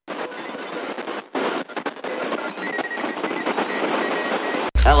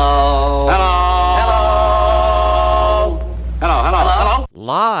Hello. Hello. Hello. Hello. Hello. Hello.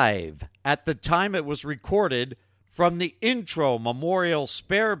 Live at the time it was recorded from the Intro Memorial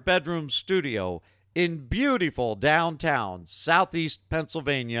Spare Bedroom Studio in beautiful downtown Southeast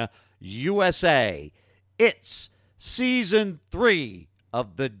Pennsylvania, USA. It's Season 3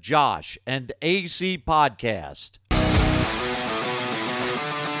 of the Josh and AC Podcast.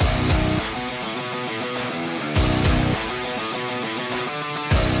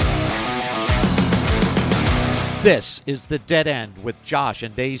 This is The Dead End with Josh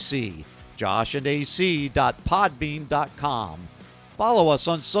and AC. joshandac.podbean.com. Follow us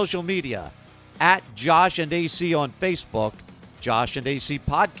on social media at Josh and AC on Facebook, Josh and AC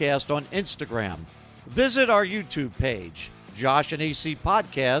Podcast on Instagram. Visit our YouTube page, Josh and AC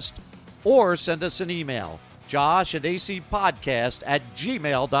Podcast, or send us an email,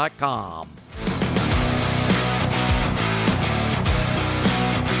 joshandacpodcast@gmail.com.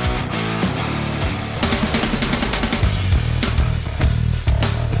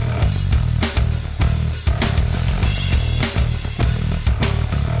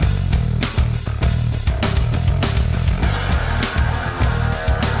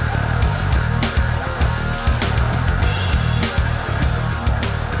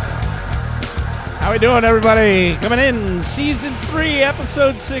 How we doing, everybody? Coming in, Season 3,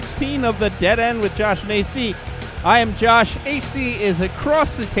 Episode 16 of The Dead End with Josh and AC. I am Josh. AC is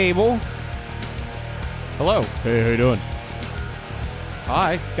across the table. Hello. Hey, how you doing?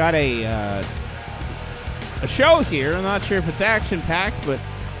 Hi. Got a show here. I'm not sure if it's action-packed, but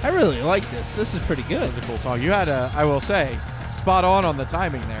I really like this. This is pretty good. That was a cool song. You had I will say, spot on the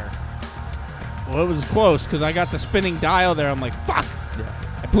timing there. Well, it was close, because I got the spinning dial there. I'm like, fuck. Yeah.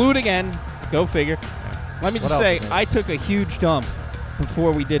 I blew it again. Go figure. Let me just say, I took a huge dump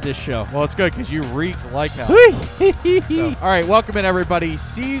before we did this show. Well, it's good because you reek like hell. So, all right, welcome in, everybody.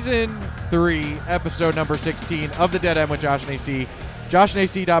 Season 3, episode number 16 of The Dead End with Josh and AC.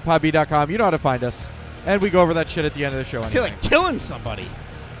 joshandac.podbean.com. You know how to find us. And we go over that shit at the end of the show. I feel like killing somebody.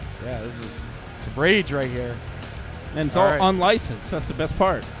 Yeah, this is some rage right here. And it's all unlicensed. That's the best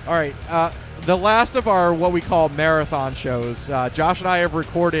part. All right, the last of our what we call marathon shows, Josh and I have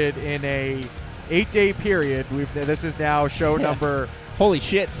recorded in a 8-day period. This is now show number holy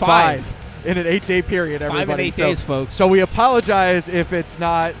shit, 5 in an 8-day period. 5 and 8 days, folks. So we apologize if it's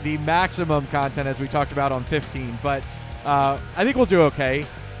not the maximum content as we talked about on 15, but I think we'll do okay.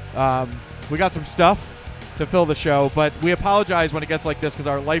 We got some stuff to fill the show, but we apologize when it gets like this because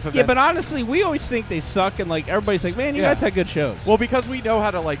our life events. Yeah, but honestly, we always think they suck, and like everybody's like, man, you guys had good shows. Well, because we know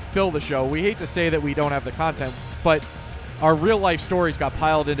how to like fill the show. We hate to say that we don't have the content, but our real life stories got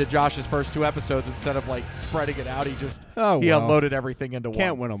piled into Josh's first 2 episodes instead of like spreading it out. He unloaded everything into one.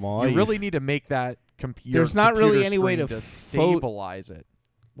 Can't win them all. You really need to make that computer. There's not really any way to stabilize it.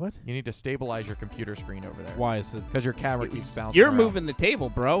 What? You need to stabilize your computer screen over there. Why is it? Because your camera keeps bouncing. You're around. moving the table,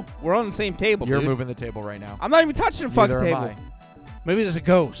 bro. We're on the same table. You're dude. moving the table right now. I'm not even touching the fucking Neither table. am Maybe there's a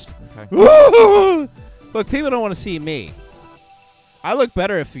ghost. Okay. Look, people don't want to see me. I look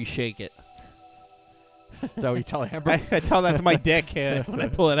better if you shake it. Is that what you tell Amber? I tell that to my dick when I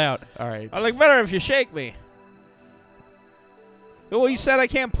pull it out. All right. I look better if you shake me. Well, you said I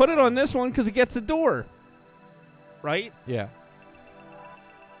can't put it on this one because it gets the door. Right? Yeah.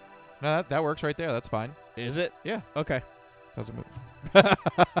 No, that works right there. That's fine. Is it? Yeah. Okay. Doesn't move.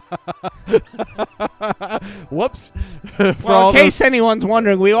 Whoops. Well, in case anyone's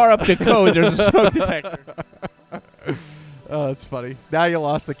wondering, we are up to code. There's a smoke detector. Oh, that's funny. Now you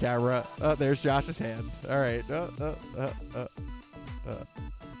lost the camera. There's Josh's hand. All right.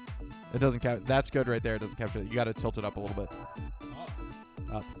 It doesn't capture. That's good right there. It doesn't capture it. You got to tilt it up a little bit.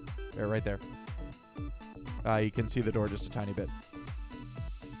 Up. There, right there. You can see the door just a tiny bit.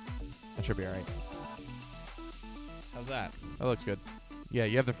 That should be all right. How's that? That looks good. Yeah,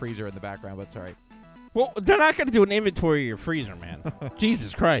 you have the freezer in the background, but it's all right. Well, they're not going to do an inventory of your freezer, man.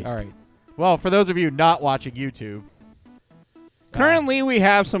 Jesus Christ. All right. Well, for those of you not watching YouTube. Currently, we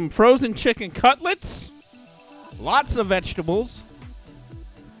have some frozen chicken cutlets, lots of vegetables,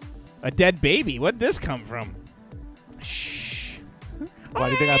 a dead baby. Where'd this come from? Shh. Why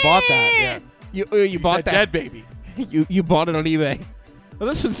do you think I bought that? Yeah. You bought that dead baby. You bought it on eBay. Well,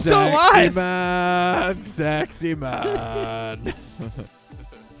 this one's still alive. Sexy man.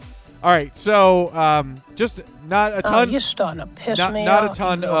 All right, so just not a ton. You're starting to piss me not off, a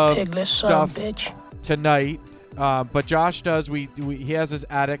ton you of pigless stuff son of a bitch. tonight, but Josh does. He has his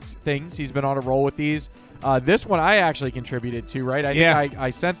addict things. He's been on a roll with these. This one I actually contributed to, right? I think I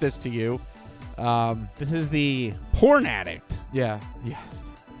sent this to you. This is the porn addict. Yeah.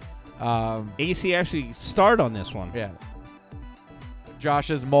 AC actually starred on this one. Yeah.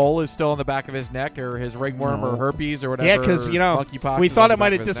 Josh's mole is still in the back of his neck, or his ringworm, or herpes, or whatever. Yeah, because monkeypox we is thought on it the might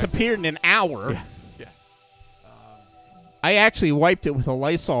back have of his neck. disappeared in an hour. Yeah. I actually wiped it with a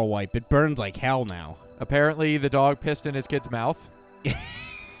Lysol wipe. It burns like hell now. Apparently, the dog pissed in his kid's mouth.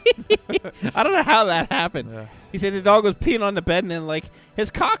 I don't know how that happened. Yeah. He said the dog was peeing on the bed, and then like his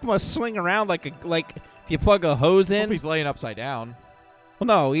cock must swing around like if you plug a hose If in. he's laying upside down. Well,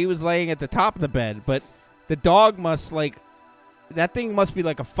 no, he was laying at the top of the bed, but the dog must that thing must be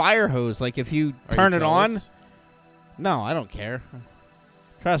like a fire hose. Like if you Are turn you it on. jealous? No, I don't care.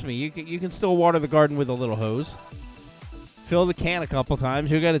 Trust me, you can still water the garden with a little hose. Fill the can a couple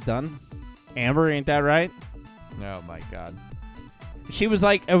times, you got it done. Amber, ain't that right? Oh, my God. She was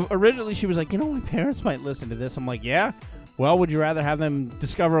like, originally she was like, my parents might listen to this. I'm like, yeah? Well, would you rather have them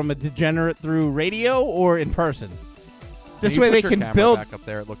discover I'm a degenerate through radio or in person? This way they can build. Back up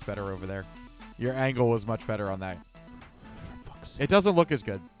there. It looked better over there. Your angle was much better on that. It doesn't look as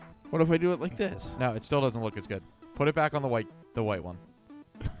good. What if I do it like this? No, it still doesn't look as good. Put it back on the white one.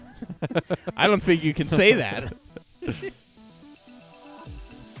 I don't think you can say that.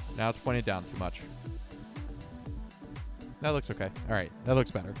 Now it's pointed down too much. That looks okay. All right, that looks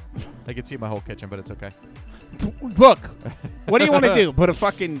better. I can see my whole kitchen, but it's okay. Look, what do you want to do? Put a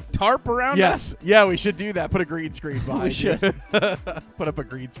fucking tarp around Yes. Yeah, we should do that. Put a green screen behind We should. you. Put up a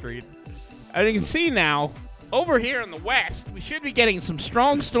green screen. As you can see now, over here in the west, we should be getting some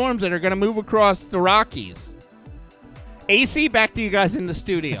strong storms that are going to move across the Rockies. AC, back to you guys in the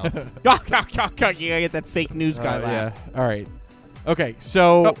studio. You gotta get that fake news guy laugh. Yeah. All right. Okay,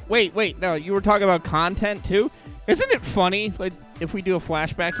 so... Oh, wait. No, you were talking about content, too? Isn't it funny, like, if we do a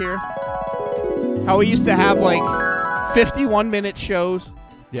flashback here? How we used to have, 51-minute shows,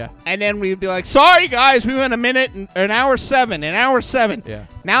 Yeah. and then we'd be like, sorry, guys, we went an hour 7. Yeah.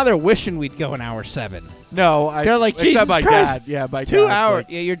 Now they're wishing we'd go an hour 7. No, They're like, except Jesus my Christ. dad. Yeah, my 2 dad's hours.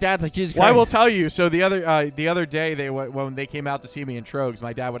 like- Yeah, your dad's like, Jesus Well, I Christ. will tell you. So the other day, when they came out to see me in Trogs,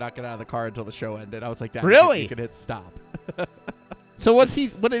 my dad would not get out of the car until the show ended. I was like, Dad, Really? you could hit stop. So what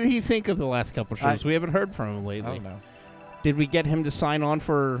did he think of the last couple shows? We haven't heard from him I lately. don't know. Did we get him to sign on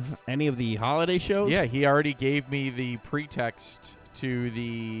for any of the holiday shows? Yeah, he already gave me the pretext to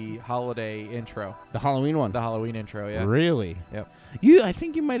the holiday intro, The Halloween one. the Halloween intro. Yeah. Really? Yep. I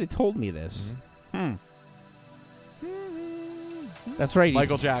think you might have told me this. That's right.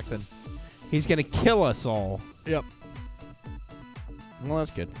 Michael Jackson. He's going to kill us all. Yep. Well,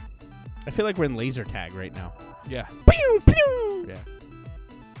 that's good. I feel like we're in laser tag right now. Yeah. Pew, pew. Yeah.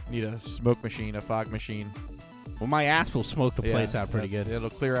 Need a smoke machine, a fog machine. Well, my ass will smoke the place Yeah, out pretty that's- good. It'll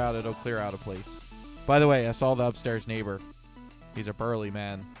clear out a place. By the way, I saw the upstairs neighbor. He's a burly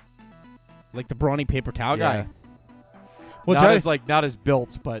man. Like the brawny paper towel Yeah. guy. Well, not as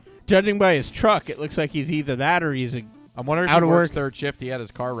built, but judging by his truck, it looks like he's either that or he's a I'm wondering if Out he of works work. third shift. He had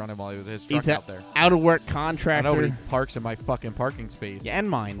his car running while he was his truck he's out there. out-of-work I contractor. know, but he parks in my fucking parking space. Yeah, and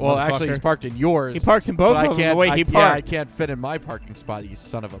mine. Well, actually, motherfucker. he's parked in yours. He parks in both but of them the way he Yeah, parked. I can't fit in my parking spot, you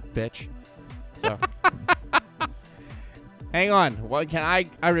son of a bitch. So, Hang on. Well,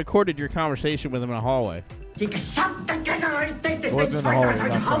 I recorded your conversation with him in the hallway. it wasn't in the hallway.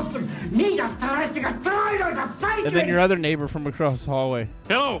 It was outside. And then your other neighbor from across the hallway.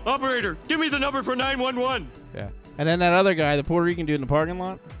 Hello, operator. Give me the number for 911. Yeah. And then that other guy, the Puerto Rican dude in the parking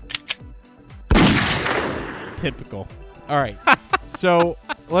lot. Typical. All right. So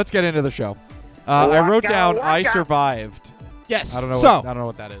let's get into the show. I wrote down I survived. Yes. I don't know. So I don't know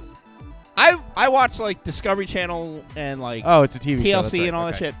what that is. I watch like Discovery Channel and like Oh, it's a TV show. TLC that's right. and all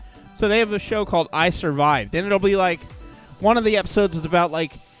that Okay. shit. So they have a show called I Survived. And it'll be like one of the episodes was about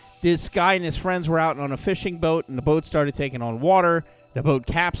like this guy and his friends were out on a fishing boat and the boat started taking on water. The boat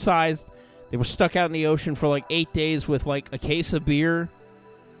capsized. They were stuck out in the ocean for like 8 days with like a case of beer,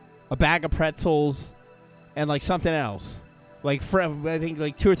 a bag of pretzels, and like something else. Like I think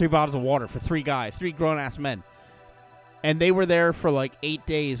like 2 or 3 bottles of water for 3 guys, 3 grown-ass men. And they were there for like 8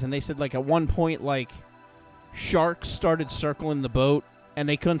 days, and they said like at one point like sharks started circling the boat and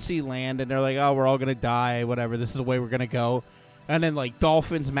they couldn't see land, and they're like, oh, we're all gonna die, whatever, this is the way we're gonna go. And then like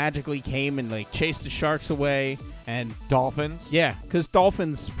dolphins magically came and like chased the sharks away. And Dolphins. yeah, because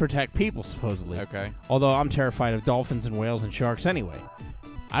dolphins protect people supposedly. Okay. Although I'm terrified of dolphins and whales and sharks anyway.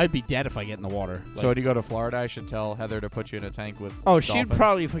 I'd be dead if I get in the water. So when you go to Florida, I should tell Heather to put you in a tank with. Oh, she'd dolphins?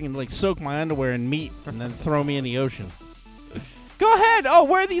 probably fucking like soak my underwear in meat and then throw me in the ocean. Go ahead. Oh,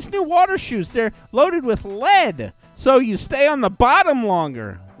 wear these new water shoes. They're loaded with lead, so you stay on the bottom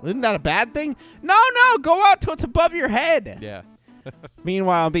longer. Isn't that a bad thing? No, go out till it's above your head. Yeah.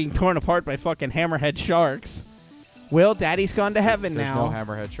 Meanwhile, I'm being torn apart by fucking hammerhead sharks. Will, Daddy's gone to heaven There's now. no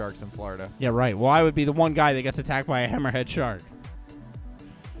hammerhead sharks in Florida. Yeah, right. Well, I would be the one guy that gets attacked by a hammerhead shark.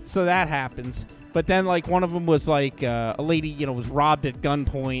 So that happens. But then, like, one of them was, like, a lady, you know, was robbed at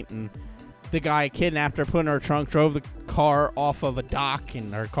gunpoint, and the guy kidnapped her, put her in her trunk, drove the car off of a dock,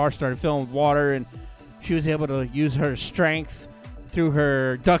 and her car started filling with water, and she was able to use her strength through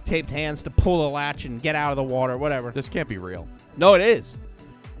her duct-taped hands to pull the latch and get out of the water, whatever. This can't be real. No, it is.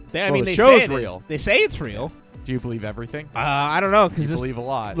 I Well, mean, the they show's say it real. is. They say it's real. Do you believe everything? I don't know, You because believe a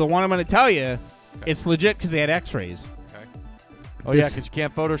lot. the one I'm going to tell you, Okay. it's legit because they had x-rays. Okay. Oh, yeah, This- because you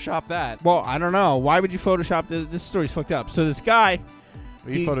can't Photoshop that. Well, I don't know. Why would you Photoshop this? This story's fucked up. So this guy,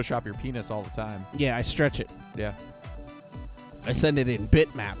 You he- Photoshop your penis all the time. yeah, I stretch it. Yeah. I send it in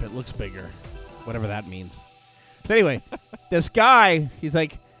Bitmap. It looks bigger. Whatever that means. So anyway, this guy, he's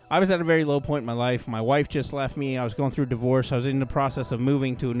like, I was at a very low point in my life. My wife just left me. I was going through a divorce. I was in the process of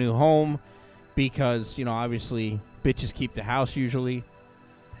moving to a new home because, you know, obviously bitches keep the house usually.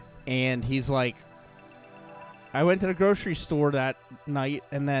 And he's like, I went to the grocery store that night,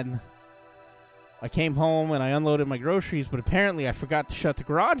 and then I came home and I unloaded my groceries, but apparently I forgot to shut the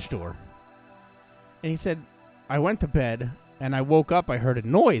garage door. And he said, I went to bed, and I woke up, I heard a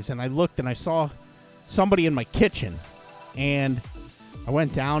noise, and I looked and I saw somebody in my kitchen. And I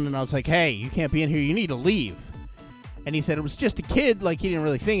went down and I was like, hey, you can't be in here, you need to leave. And he said it was just a kid, like he didn't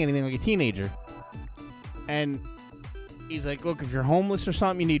really think anything, like a teenager. And he's like, look, if you're homeless or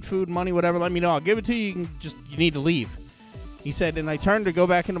something, you need food, money, whatever, let me know. I'll give it to you. You need to leave. He said, and I turned to go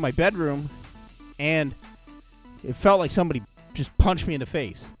back into my bedroom, and it felt like somebody just punched me in the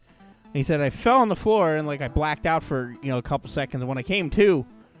face. And he said, I fell on the floor, and like I blacked out for, you know, a couple seconds. And when I came to,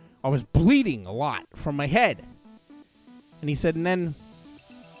 I was bleeding a lot from my head. And he said, and then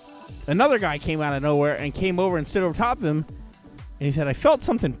another guy came out of nowhere and came over and stood over top of him. And he said, I felt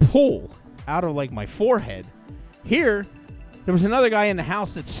something pull out of like my forehead. Here, there was another guy in the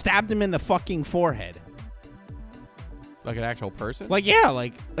house that stabbed him in the fucking forehead. Like an actual person? Like, yeah,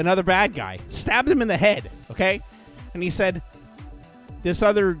 like another bad guy. Stabbed him in the head, okay? And he said this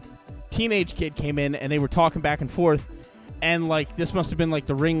other teenage kid came in and they were talking back and forth. And, like, this must have been, like,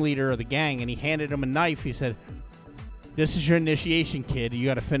 the ringleader of the gang. And he handed him a knife. He said, this is your initiation, kid. You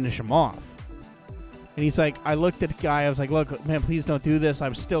got to finish him off. And he's like, I looked at the guy. I was like, look, man, please don't do this. I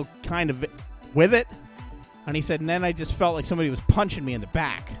was still kind of with it. And he said, and then I just felt like somebody was punching me in the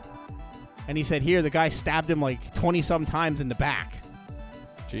back. And he said, here, the guy stabbed him like 20-some times in the back.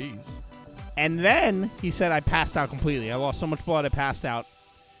 Jeez. And then he said, I passed out completely. I lost so much blood, I passed out.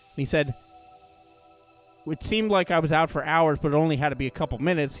 And he said, it seemed like I was out for hours, but it only had to be a couple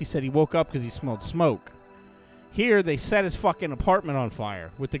minutes. He said he woke up because he smelled smoke. Here, they set his fucking apartment on fire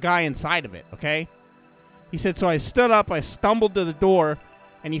with the guy inside of it, okay? He said, so I stood up, I stumbled to the door,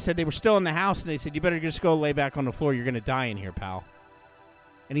 and he said they were still in the house, and they said, you better just go lay back on the floor. You're going to die in here, pal.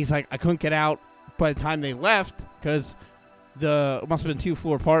 And he's like, I couldn't get out by the time they left because it must have been a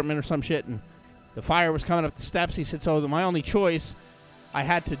 2-floor apartment or some shit, and the fire was coming up the steps. He said, so my only choice, I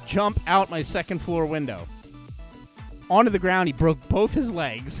had to jump out my 2nd-floor window. Onto the ground, he broke both his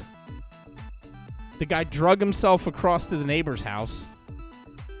legs. The guy drug himself across to the neighbor's house.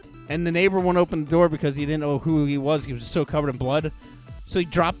 And the neighbor wouldn't open the door because he didn't know who he was. He was so covered in blood. So he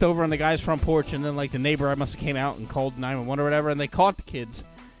dropped over on the guy's front porch, and then, like, the neighbor, I must have came out and called 911 or whatever, and they caught the kids.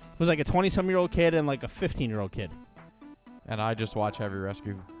 It was like a 20-some-year-old kid and, like, a 15-year-old kid. And I just watch Heavy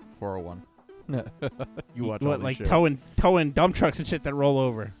Rescue 401. You watch all What, these like, shows. towing dump trucks and shit that roll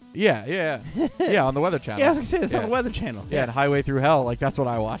over. Yeah. Yeah, on the Weather Channel. Yeah, I was going to say, it's on Yeah. the Weather Channel. Yeah, and Highway Through Hell. Like, that's what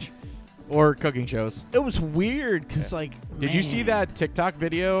I watch. Or cooking shows. It was weird because, like, Did you see man. that TikTok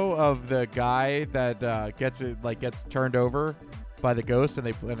video of the guy that gets turned over by the ghost and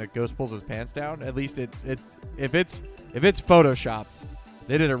the ghost pulls his pants down? At least if it's photoshopped,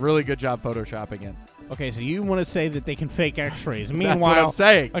 they did a really good job photoshopping it. Okay, so you want to say that they can fake X-rays? That's Meanwhile, what I'm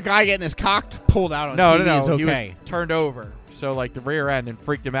saying. a guy getting his cock pulled out on No, TV is He okay. was turned over, so like the rear end, and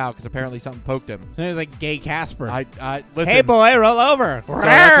freaked him out because apparently something poked him. And it was like gay Casper. I listen. Hey, boy, roll over. So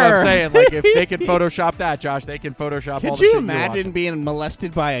that's what I'm saying. Like, if they can Photoshop that, Josh, they can Photoshop all Could the you shit imagine you're watching. being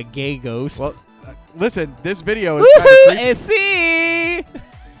molested by a gay ghost? Well, listen, this video is kind Woohoo! of creepy. See?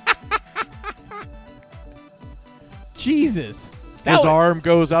 Jesus. That His was- arm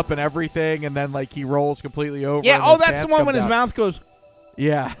goes up and everything, and then like he rolls completely over. Yeah, and oh, his that's pants the one come when his down. mouth goes.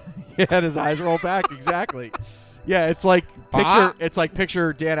 Yeah, yeah, and his eyes roll back. Exactly. Yeah, it's like Ah.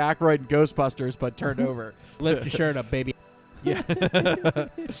 picture Dan Aykroyd in Ghostbusters, but turned over. Lift your shirt up, baby. Yeah.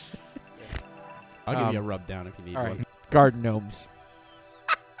 I'll give you a rub down if you need All right. one. Garden gnomes.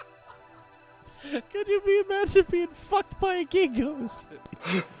 Could you imagine being fucked by a gay ghost?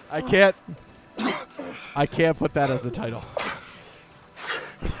 I can't put that as a title.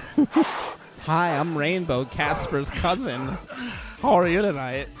 Hi, I'm Rainbow, Casper's cousin. How are you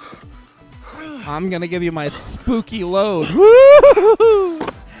tonight? I'm gonna give you my spooky load. Woo!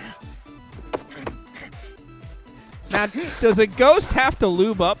 Now, does a ghost have to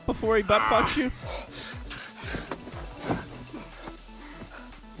lube up before he butt fucks you?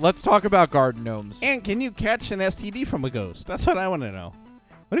 Let's talk about garden gnomes. And can you catch an STD from a ghost? That's what I want to know.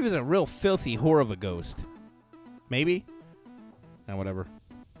 What if it's a real filthy whore of a ghost? Maybe? Whatever.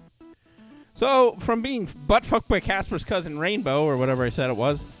 So, from being butt fucked by Casper's cousin Rainbow, or whatever I said it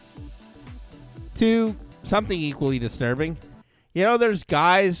was, to something equally disturbing. You know, there's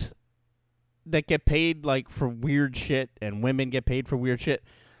guys that get paid, like, for weird shit, and women get paid for weird shit.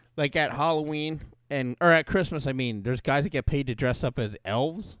 Like, at Halloween, or at Christmas, I mean, there's guys that get paid to dress up as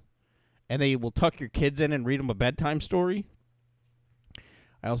elves, and they will tuck your kids in and read them a bedtime story.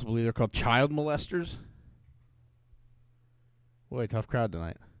 I also believe they're called child molesters. Boy, tough crowd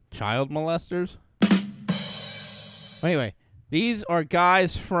tonight. Child molesters? Anyway, these are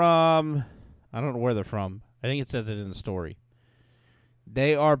guys from... I don't know where they're from. I think it says it in the story.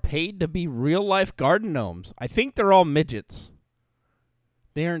 They are paid to be real-life garden gnomes. I think they're all midgets.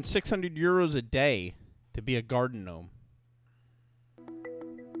 They earn 600 euros a day to be a garden gnome.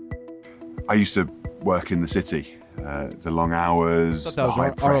 I used to work in the city. The long hours, That the was high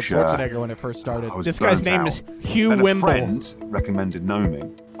Arnold pressure. Schwarzenegger when it first started. I was This guy's burnt name out. is Hugh Then Wimble. A friend recommended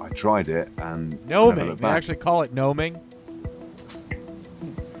gnoming. I tried it and never Gnoming. looked They back. actually call it gnoming.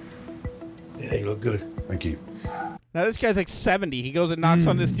 Yeah, you look good. Thank you. Now, this guy's like 70. He goes and knocks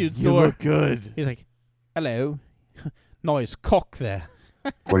on this dude's door. good. He's like, hello. Nice cock there.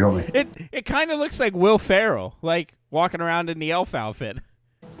 What you want me? It kind of looks like Will Ferrell, like walking around in the elf outfit.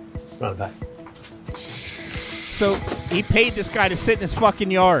 Run it back. So he paid this guy to sit in his fucking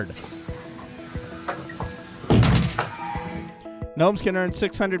yard. Gnomes can earn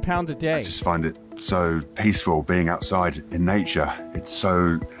 600 pounds a day. I just find it so peaceful being outside in nature. It's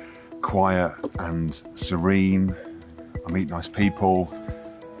so quiet and serene. I meet nice people.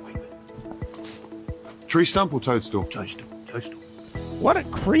 Tree stump or toadstool? Toadstool. Toadstool. What a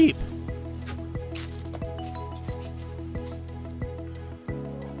creep.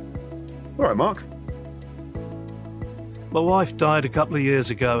 All right, Mark. My wife died a couple of years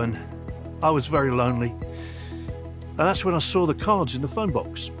ago and I was very lonely. And that's when I saw the cards in the phone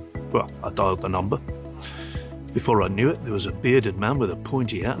box. Well, I dialed the number. Before I knew it, there was a bearded man with a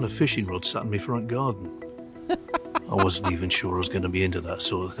pointy hat and a fishing rod sat in my front garden. I wasn't even sure I was going to be into that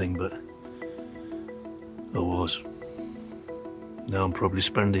sort of thing, but I was. Now I'm probably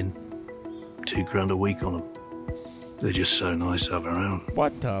spending $2,000 a week on them. They're just so nice to have around.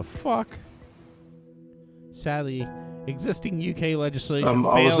 What the fuck? Sadly, existing UK legislation I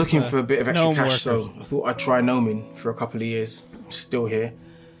was fails looking for a bit of extra gnome cash, workers. so I thought I'd try gnoming for a couple of years. I'm still here.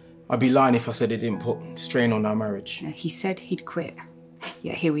 I'd be lying if I said it didn't put strain on our marriage. He said he'd quit.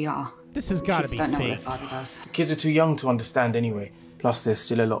 Yet here we are. This has got to Kids be don't know what their fake. father does. The kids are too young to understand anyway. Plus, there's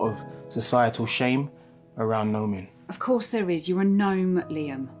still a lot of societal shame around gnoming. Of course there is. You're a gnome,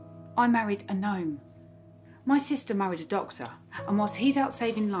 Liam. I married a gnome. My sister married a doctor, and whilst he's out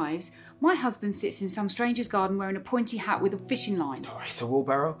saving lives, my husband sits in some stranger's garden wearing a pointy hat with a fishing line. Oh, it's a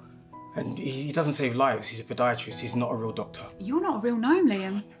wheelbarrow, and he doesn't save lives. He's a podiatrist. He's not a real doctor. You're not a real gnome,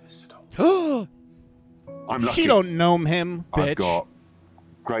 Liam. I'm lucky. She don't gnome him, bitch. I've got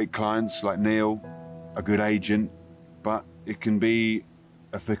great clients like Neil, a good agent, but it can be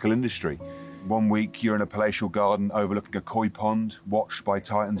a fickle industry. One week you're in a palatial garden overlooking a koi pond, watched by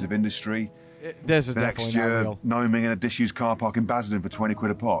titans of industry. This is The next definitely not year, real. gnoming in a disused car park in Basildon for 20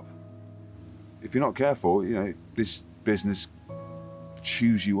 quid a pop. If you're not careful, you know, this business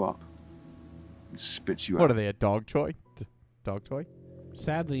chews you up and spits you out. What are they, a dog toy? Dog toy?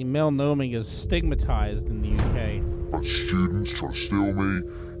 Sadly, male gnoming is stigmatized in the UK. I've had students try to steal me,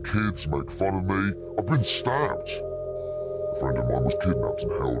 kids make fun of me. I've been stabbed. A friend of mine was kidnapped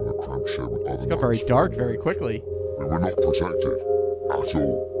and held in a cramped shed with other It got very gnomes dark filming. very quickly. I mean, we're not protected at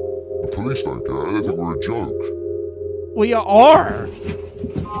all. The police don't care. They think we're a joke. We are.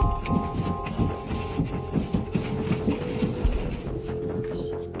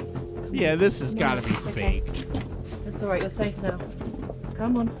 Yeah, this has got to be It's okay. fake. That's alright, you're safe now.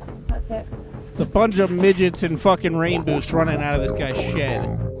 Come on, that's it. It's a bunch of midgets in fucking rain boots running out of this guy's shed.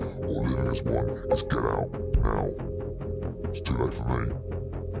 Or living as one is get out now. It's too late for me.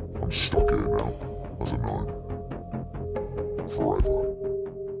 I'm stuck here now as a gnome. Forever.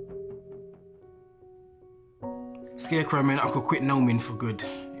 Scarecrow man, I could quit gnoming for good.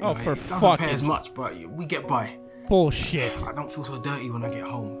 Oh, for it doesn't fucking- pay as much, but we get by. Bullshit. I don't feel so dirty when I get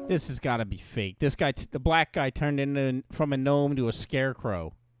home. This has got to be fake. This guy, the black guy, turned into from a gnome to a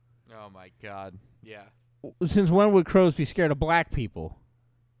scarecrow. Oh my god. Yeah. Since when would crows be scared of black people?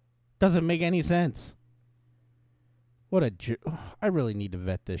 Doesn't make any sense. What a I really need to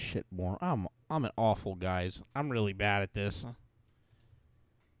vet this shit more. I'm an awful guys. I'm really bad at this.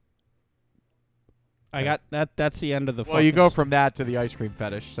 I got that. That's the end of the. Well, you go from that to the ice cream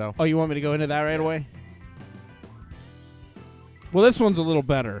fetish. So. Oh, you want me to go into that right away? Well, this one's a little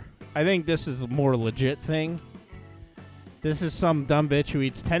better. I think this is a more legit thing. This is some dumb bitch who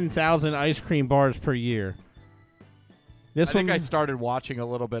eats 10,000 ice cream bars per year. I think I started watching a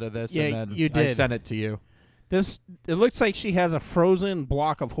little bit of this, Yeah, and then you did. I sent it to you. It looks like she has a frozen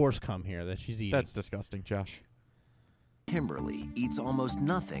block of horse cum here that she's eating. That's disgusting, Josh. Kimberly eats almost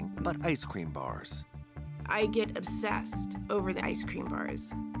nothing but ice cream bars. I get obsessed over the ice cream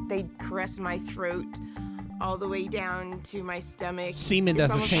bars. They caress my throat all the way down to my stomach. Semen does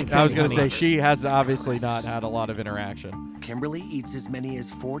the same thing. I was going to say, she has obviously not had a lot of interaction. Kimberly eats as many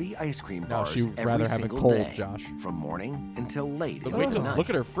as 40 ice cream bars she'd every rather have it single cold, day, Josh. from morning until late But into wait the till night. look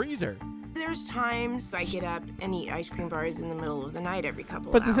at her freezer. There's times I get up and eat ice cream bars in the middle of the night every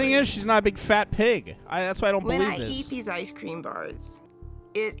couple But of the hours. thing is, she's not a big fat pig. That's why I don't when believe I this. eat these ice cream bars,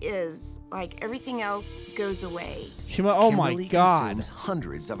 it is like everything else goes away. Oh my Kimberly God. consumes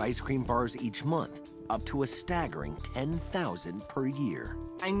hundreds of ice cream bars each month, up to a staggering 10,000 per year.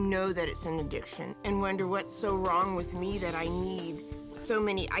 I know that it's an addiction and wonder what's so wrong with me that I need so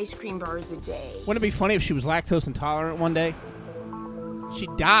many ice cream bars a day. Wouldn't it be funny if she was lactose intolerant one day?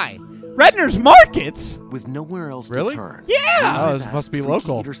 She'd die. Redner's Markets? With nowhere else Really? to turn. Yeah! Oh, this must be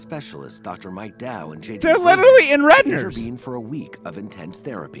local. Eater specialist Dr. Mike Dow and JJ They're Virgin literally in Redner's. intervene for a week of intense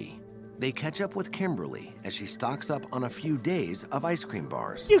therapy. They catch up with Kimberly as she stocks up on a few days of ice cream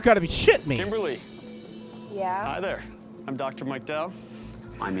bars. You gotta be shitting me. Kimberly. Yeah? Hi there. I'm Dr. Mike Dow.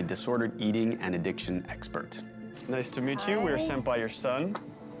 I'm a disordered eating and addiction expert. Nice to meet you. We were sent by your son.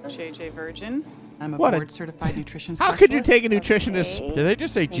 JJ Virgin. I'm a What a- board-certified nutrition How specialist. could you take a nutritionist? Did they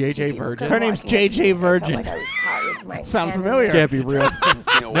just say JJ Virgin? Her name's JJ Virgin. Like I was caught with my Sound hand in familiar? the- Can't be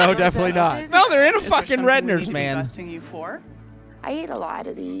real. No, definitely not. No, they're in a Is there fucking something we need Redner's, to be man. busting you for? I eat a lot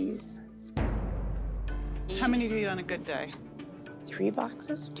of these. How many do you eat on a good day? 3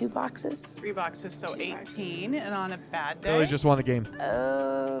 boxes? 2 boxes? 3 boxes, so 18. And on a bad day? Billy just won the game.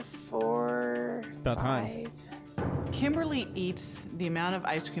 4, About time. 5. Kimberly eats the amount of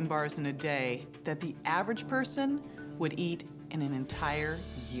ice cream bars in a day that the average person would eat in an entire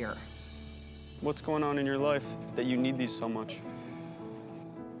year. What's going on in your life that you need these so much?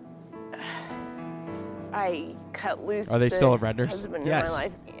 I cut loose Are they the still at Redner's? husband Yes. in my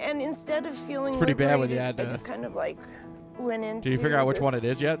life. And instead of feeling pretty bad when you liberated, had I to- just kind of like went into Did you figure out which one it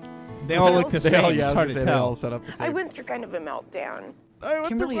is yet? They all look the They same. all- It's hard to They tell. all set up the I same. went through kind of a meltdown.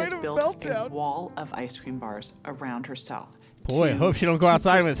 Kimberly has built a wall of ice cream bars around herself. Boy, I to hope she don't go keep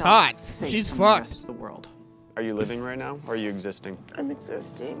outside when it's herself hot. safe She's from the fucked. rest of the world. Are you living right now, or are you existing? I'm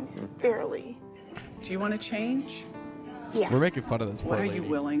existing, barely. Do you want to change? Yeah. We're making fun of this poor What are lady. you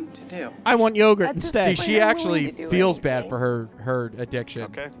willing to do? I want yogurt At this instead. point, See, I'm she willing actually to do feels anything. bad for her addiction.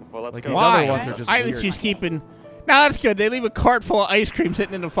 Okay, well, let's Like go. these Why? other ones are just I think weird. she's keeping. No, that's good. They leave a cart full of ice cream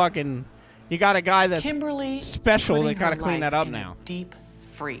sitting in the fucking. You got a guy that's Kimberly special. They putting gotta her clean that life up in a now. deep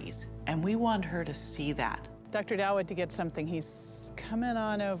freeze, and we want her to see that. Dr. Dowd to get something. He's coming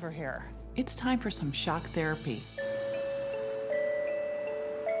on over here. It's time for some shock therapy.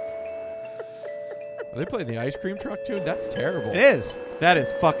 Are they playing the ice cream truck tune? That's terrible. It is That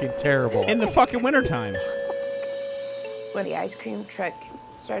is fucking terrible. in the fucking wintertime. When the ice cream truck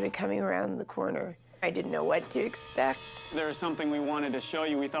started coming around the corner, I didn't know what to expect. There is something we wanted to show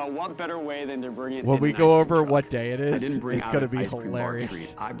you. We thought, what better way than to bring it When in we an go ice cream over truck? what day it I is, didn't bring it's out going to an be ice cream bar hilarious.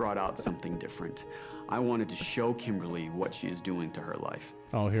 treat. I brought out something different. I wanted to show Kimberly what she is doing to her life.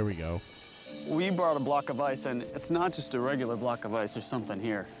 Oh, here we go. We brought a block of ice, and it's not just a regular block of ice. There's something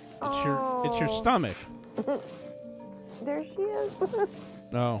here. It's your stomach. There she is.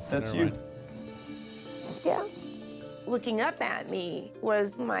 No, That's never you. mind. Yeah. Looking up at me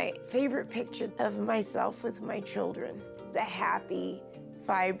was my favorite picture of myself with my children. The happy,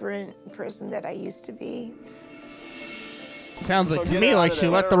 vibrant person that I used to be. Sounds So like to get me out like of she there,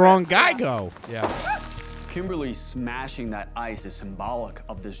 let the whatever. wrong guy go. Yeah. Kimberly smashing that ice is symbolic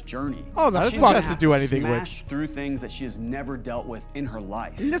of this journey. Oh, the She's fuck. gonna has to have do anything with- smash through things that she has never dealt with in her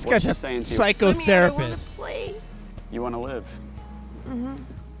life. And this What's guy's she a saying to you? psychotherapist. Play. You want to live.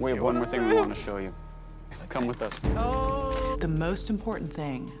 We have one more thing we want to show you. Come with us. The most important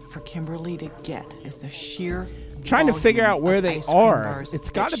thing for Kimberly to get is the sheer Trying to figure volume out where of they ice cream are. bars It's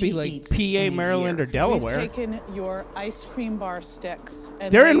that got to be she like eats PA, in a Maryland, year. or Delaware. We've taken your ice cream bar sticks.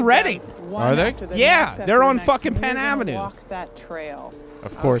 And They're in laid Reading. them one Are they? after the Yeah, next they're after on the next, fucking and Penn we're gonna Avenue. Walk that trail.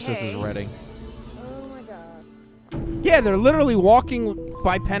 Of course, this Okay. is Reading. Oh my God. Yeah, they're literally walking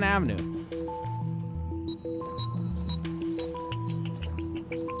by Penn Avenue.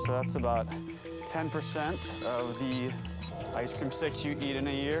 So that's about 10% of the ice cream sticks you eat in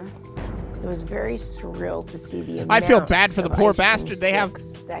a year. It was very surreal to see the amount I feel bad for the of poor ice cream bastard. They have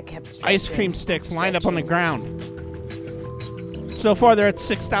sticks that kept ice stretching cream and sticks lined up on the stretching. ground. So far, they're at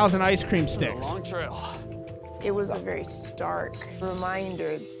 6,000 ice cream sticks. Long trail. It was a very stark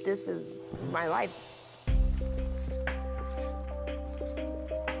reminder, this is my life.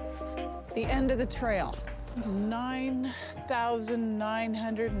 The end of the trail.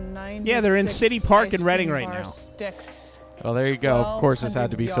 9,996. Yeah, they're in City Park in Reading right now. Sticks. Well, there you go. Of course, this had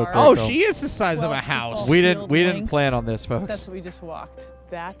to be so yards. critical. Oh, she is the size of a house. We didn't plan on this, folks. That's what we just walked.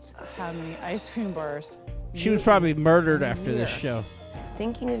 That's how many ice cream bars. She was probably murdered after this show.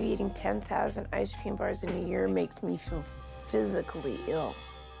 Thinking of eating 10,000 ice cream bars in a year makes me feel physically ill.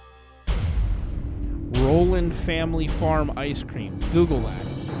 Roland Family Farm ice cream. Google that.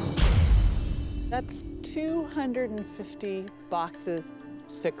 That's 250 boxes,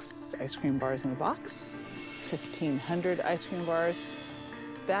 6 ice cream bars in a box, 1,500 ice cream bars.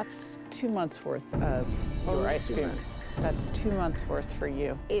 That's 2 months worth of your ice cream. That's 2 months worth for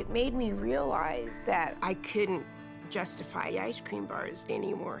you. It made me realize that I couldn't justify ice cream bars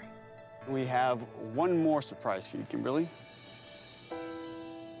anymore. We have one more surprise for you, Kimberly.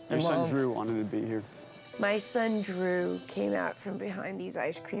 Your son Drew wanted to be here. My son Drew came out from behind these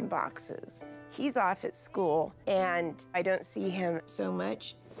ice cream boxes. He's off at school, and I don't see him so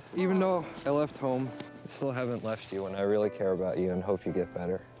much. Even though I left home, I still haven't left you, and I really care about you and hope you get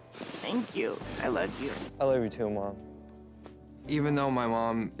better. Thank you. I love you. I love you too, Mom. Even though my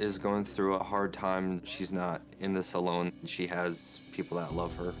mom is going through a hard time, she's not in this alone. She has people that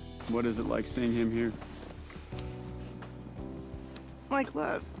love her. What is it like seeing him here? Like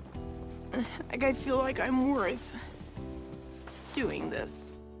love. Like I feel like I'm worth doing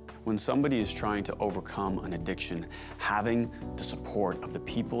this. When somebody is trying to overcome an addiction, having the support of the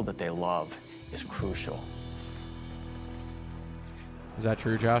people that they love is crucial. Is that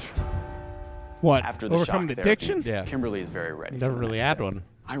true, Josh? What? After the Overcome shock addiction? therapy, Yeah. Kimberly is very ready. Never for the really next had step. one.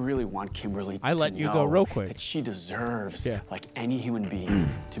 I really want Kimberly I let to you know go real quick. that she deserves, Yeah. like any human being,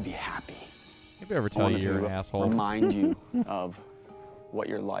 to be happy. Maybe I ever I tell you wanted you're to an asshole. remind you of what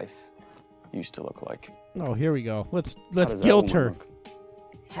your life used to look like. Oh, here we go. Let's How does that guilt woman her. look?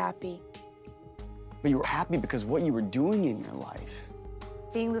 Happy. But you were happy because what you were doing in your life.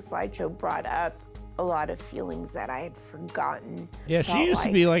 Seeing the slideshow brought up a lot of feelings that I had forgotten. Yeah, she Felt used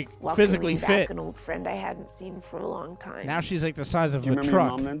to be, like, welcoming physically back fit. an old friend I hadn't seen for a long time. Now she's like the size of Do you a remember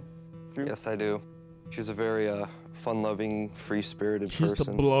truck. your mom then? Yes, I do. She's a very fun-loving, free-spirited She used to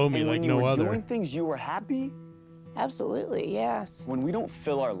person. blow me And like when you no were other. doing things, you were happy? Absolutely, yes. When we don't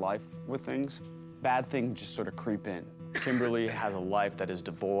fill our life with things, bad things just sort of creep in. Kimberly has a life that is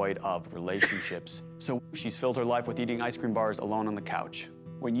devoid of relationships. So she's filled her life with eating ice cream bars alone on the couch.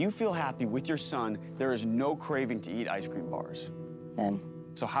 When you feel happy with your son, there is no craving to eat ice cream bars. And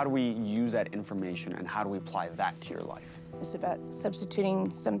So how do we use that information and how do we apply that to your life? it's about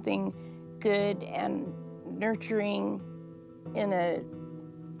substituting something good and nurturing in a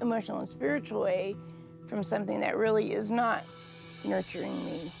emotional and spiritual way from something that really is not nurturing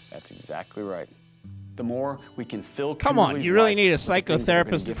me. That's exactly right. The more we can fill Come on, Kimberly's you really life need a with things that are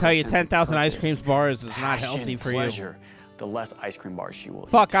gonna psychotherapist to give tell her a you sense of 10,000 ice purpose, cream bars is not passion, healthy for pleasure, the less ice cream bars she will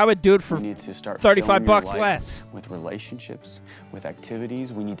Fuck, eat. I would do it for We need to start 35 filling your bucks life less. with relationships, with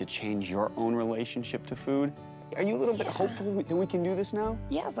activities. We need to change your own relationship to food. Are you a little bit hopeful that we can do this now?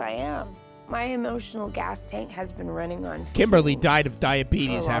 Yes, I am. My emotional gas tank has been running on Kimberly fumes died of for a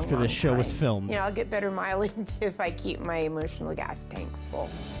diabetes long, after long this show was time. filmed. You know, I'll get better mileage if I keep my emotional gas tank full.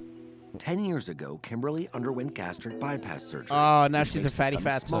 10 years ago, Kimberly underwent gastric bypass surgery. Oh, now which she's a makes the fatty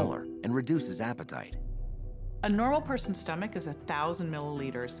stomach fatso. smaller and reduces appetite. A normal person's stomach is 1,000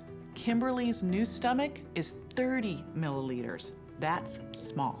 milliliters. Kimberly's new stomach is 30 milliliters. That's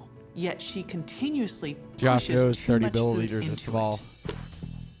small. Yet she continuously Josh pushes knows too 30 much food milliliters into is small.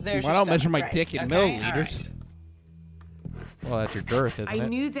 There's Well, I your don't measure stomach, my right? dick in Okay, milliliters. all Well, that's your girth, isn't I it?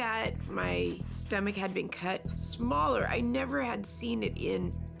 knew that my stomach had been cut smaller. I never had seen it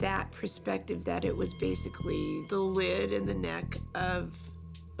in that perspective, that it was basically the lid and the neck of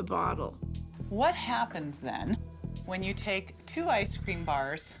a bottle. What happens then when you take 2 ice cream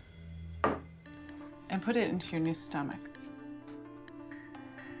bars and put it into your new stomach?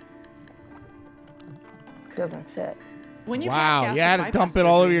 Doesn't fit. When you've Wow, had you had to gastric dump bypass it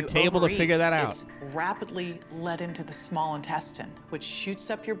all over surgery, your you table to overeat. figure that out. It's rapidly led into the small intestine, which shoots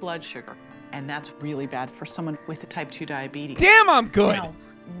up your blood sugar. And that's really bad for someone with type 2 diabetes. Damn, I'm good. Now,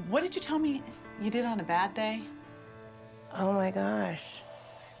 what did you tell me you did on a bad day? Oh my gosh.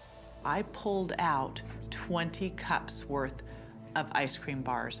 I pulled out 20 cups worth of ice cream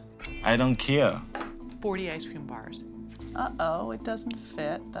bars. I don't care. 40 ice cream bars. Uh-oh, it doesn't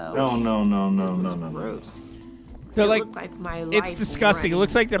fit, though. No. Gross. They're It like, looked like my it's life disgusting. It ran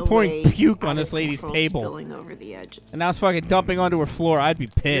looks like they're pouring away puke on out this of lady's control, table. spilling over the edges. And now it's fucking dumping onto her floor. I'd be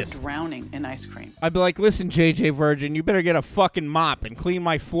You're pissed. drowning in ice cream. I'd be like, listen, JJ Virgin, you better get a fucking mop and clean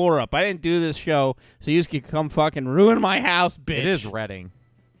my floor up. I didn't do this show, so you can come fucking ruin my house, bitch. It is Reading.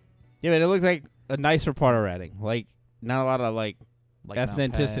 Yeah, but it looks like a nicer part of Reading. Like, not a lot of, like Mount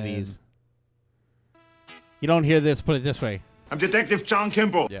ethnicities. Penn. You don't hear this, put it this way. I'm Detective John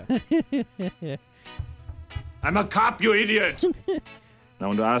Kimball. Yeah. I'm a cop, you idiot. I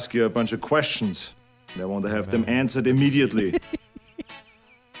want to ask you a bunch of questions. I want to have them answered immediately.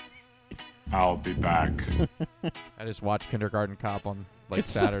 I'll be back. I just watched Kindergarten Cop on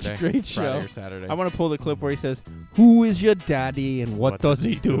It's Saturday. such a great Friday show. or Saturday. I want to pull the clip where he says, "Who is your daddy and what does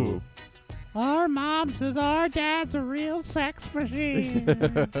he do?" Our mom says our dad's a real sex machine.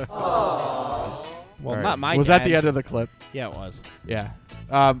 Well, All right. not my Was dad. that the end of the clip? Yeah, it was. Yeah.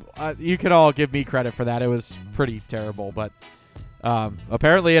 You could all give me credit for that. It was pretty terrible, but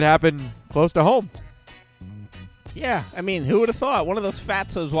apparently it happened close to home. Yeah, I mean, who would have thought? One of those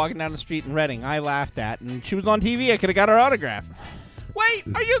fatzos walking down the street in Reading, I laughed at, and she was on TV. I could have got her autograph. Wait,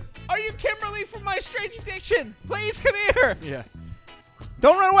 are you Kimberly from My Strange Addiction? Please come here. Yeah.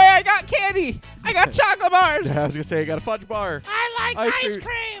 Don't run away. I got candy. I got chocolate bars. I was going to say, I got a fudge bar. I like ice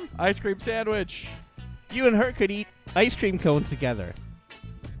cream. Ice cream sandwich. You and her could eat ice cream cones together.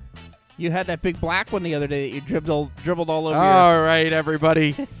 You had that big black one the other day that you dribbled all over. All right,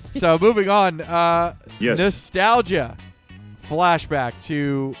 everybody. So moving on. Yes. Nostalgia. Flashback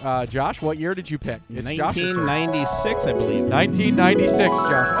to Josh. What year did you pick? It's Josh's turn. 1996, I believe. 1996,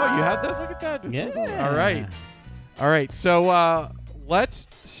 Josh. Oh, you had that? Look at that. Yeah. All right. So let's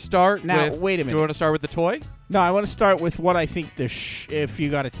start Now, with... wait a minute. Do you want to start with the toy? No, I want to start with what I think if you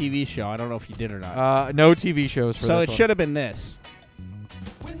got a TV show. I don't know if you did or not. No TV shows for so this it one. should have been this.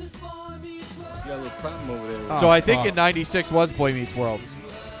 So I think in 96 was Boy Meets World.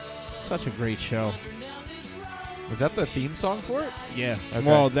 Such a great show. Was that the theme song for it? Yeah. Okay.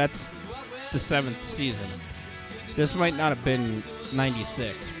 Well, that's the 7th season. This might not have been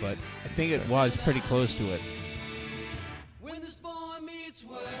 96, but I think it was pretty close to it.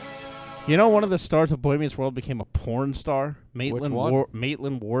 You know, one of the stars of Boy Meets World became a porn star. Which one?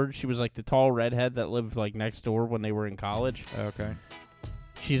 Maitland Ward. She was like the tall redhead that lived like next door when they were in college. Okay.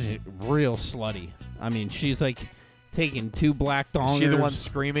 She's real slutty. I mean, she's like taking 2 black dongers. Is she the one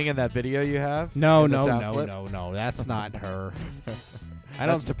screaming in that video you have? No. In the sound clip? That's not her.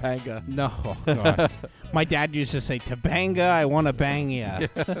 That's Topanga. No. Oh, God. My dad used to say, "Topanga, I want to bang ya."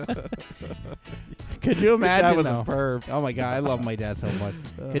 Could you imagine? That was though? a perv. Oh my God, I love my dad so much.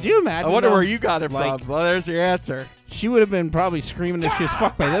 Could you imagine? I wonder though, where you got it like, from. Well, there's your answer. She would have been probably screaming that she was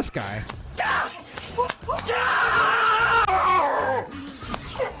fucked by this guy.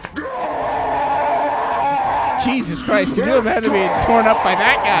 Jesus Christ, could you imagine being torn up by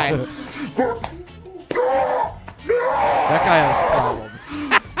that guy? That guy has problems.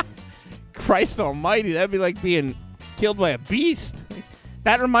 Christ almighty, that'd be like being killed by a beast.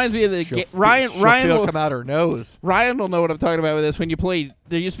 That reminds me of the Ryan will come out her nose. Ryan will know what I'm talking about with this. When you play,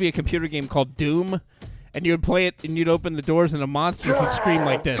 there used to be a computer game called Doom, and you would play it, and you'd open the doors, and the monsters would scream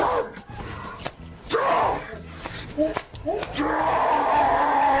like this.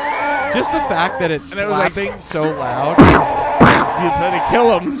 Just the fact that it's And it was like- slapping so loud. You'd try to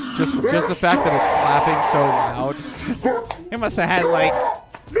kill him. Just the fact that it's slapping so loud. It must have had like,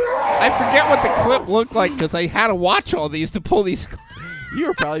 I forget what the clip looked like because I had to watch all these to pull these. You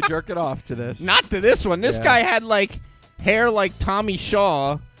were probably jerking off to this. Not to this one. This Yeah. guy had like hair like Tommy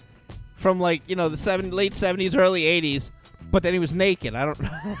Shaw from like, the late 70s, early 80s, but then he was naked. I don't know.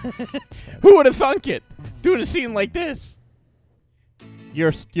 Who would have thunk it? Doing a scene like this.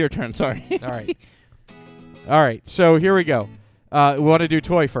 Your turn, sorry. All right. So here we go. We want to do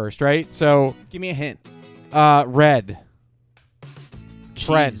toy first, right? So give me a hint. Red. Jeez.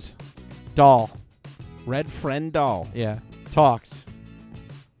 Friend. Doll. Red friend doll. Yeah. Talks.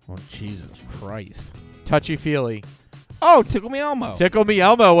 Oh, Jesus Christ. Touchy-feely. Oh, Tickle Me Elmo. Tickle Me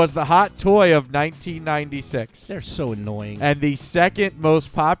Elmo was the hot toy of 1996. They're so annoying. And the second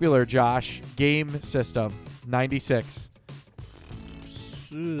most popular, Josh, game system, 96.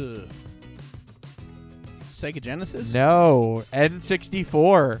 Ugh. Sega Genesis? No,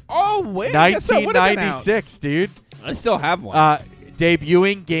 N64. Oh, wait. I guess that would've been out. 1996, dude. I still have one.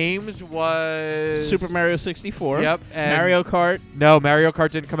 Debuting games was Super Mario 64. Yep. And Mario Kart. No, Mario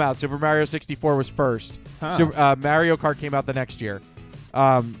Kart didn't come out. Super Mario 64 was first. So, Mario Kart came out the next year.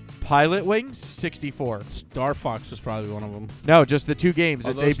 Pilot Wings, 64. Star Fox was probably one of them. No, just the 2 games.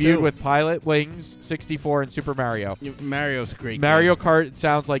 It those debuted 2? with Pilot Wings, 64, and Super Mario. Mario's a great Mario game. Kart, it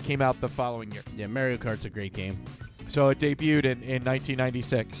sounds like, came out the following year. Yeah, Mario Kart's a great game. So it debuted in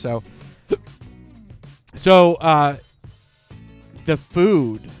 1996. The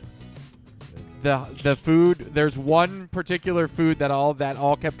food. The food, there's one particular food that all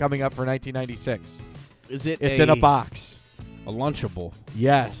kept coming up for 1996. Is it It's in a box. A Lunchable?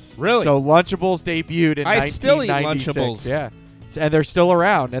 Yes. Really? So Lunchables debuted in 1996. I still eat Lunchables. Yeah. And they're still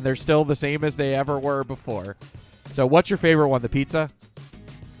around, and they're still the same as they ever were before. So what's your favorite one? The pizza?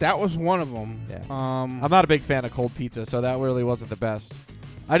 That was one of them. Yeah. I'm not a big fan of cold pizza, so that really wasn't the best.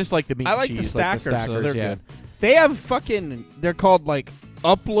 I just like the meat I like and the cheese. stackers, so they're yeah. good. They have they're called like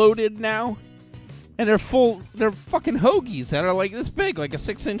uploaded now, and they're fucking hoagies that are like this big, like a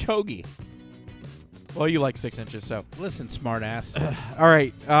 6-inch hoagie. Well, you like 6 inches, so. Listen, smart ass. All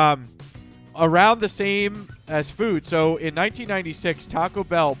right. Around the same as food. So in 1996, Taco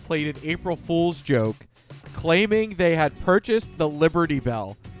Bell played an April Fool's joke claiming they had purchased the Liberty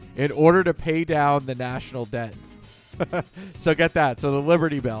Bell in order to pay down the national debt. So get that. So the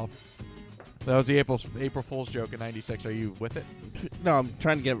Liberty Bell. That was the April Fool's joke in 96. Are you with it? No, I'm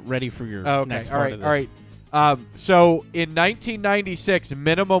trying to get ready for your next all part right, of this. all right. So in 1996,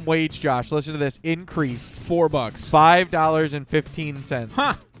 minimum wage, Josh, listen to this, increased $4. $5.15.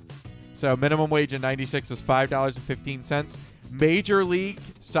 Huh. So minimum wage in 96 was $5.15. Major League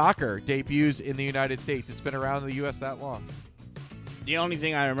Soccer debuts in the United States. It's been around in the U.S. that long. The only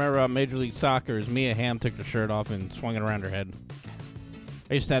thing I remember about Major League Soccer is Mia Hamm took her shirt off and swung it around her head.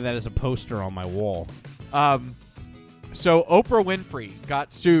 I used to have that as a poster on my wall. So Oprah Winfrey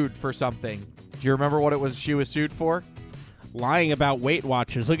got sued for something. Do you remember what it was she was sued for? Lying about Weight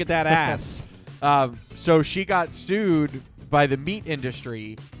Watchers. Look at that ass. So she got sued by the meat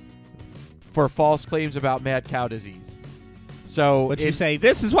industry for false claims about mad cow disease. So What'd you say?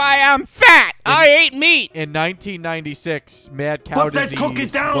 This is why I'm fat. I ate meat. In 1996, mad cow disease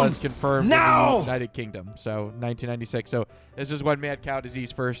was confirmed in the United Kingdom. So 1996. So this is when mad cow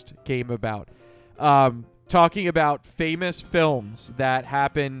disease first came about. Talking about famous films that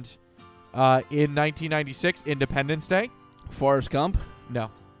happened in 1996, Independence Day. Forrest Gump? No.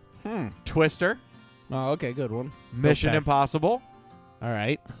 Twister. Oh, okay, good one. Mission Impossible. All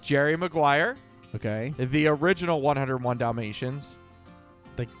right. Jerry Maguire. Okay. The original 101 Dalmatians.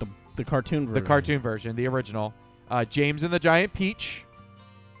 The cartoon version. The cartoon version, the original. James and the Giant Peach.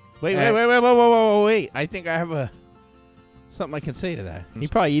 Wait. I think I have something I can say to that. He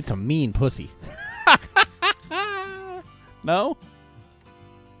probably eats a mean pussy. No?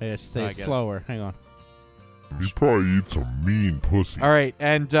 I should say it slower. Hang on. He probably eats a mean pussy. All right,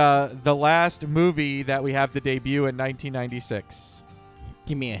 and the last movie that we have the debut in 1996.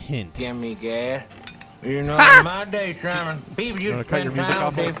 Give me a hint. Give me gas. You know, in my day, Sherman, people used to spend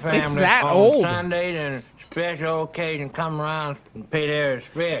time with their family It's that on old. Sundays and special occasion come around and pay their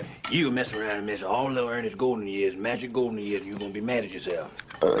respect. You mess around and miss all little Ernest golden years, magic golden years, and you're gonna be mad at yourself.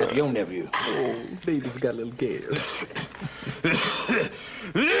 That's your nephew. Oh, baby's got a little gas.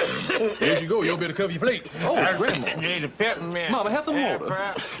 There you go. You better cover your plate. Oh, grandma. Need a peppermint. Mama, have some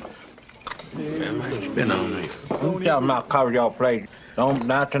water. It's been all night. Don't tell them I'll cover your plate. Don't,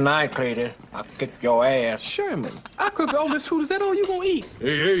 not tonight, Cletus. I'll kick your ass. Sherman, I cooked all this food. Is that all you gonna eat?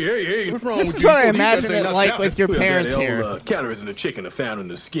 Hey. What's wrong This with is you? what I You supposed to eat imagine that it thing like that's with your well, parents Daddy, here. all the calories in the chicken are found in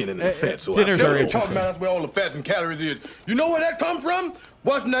the skin and the fat. So dinners are talking about that's where all the fats and calories is. You know where that come from?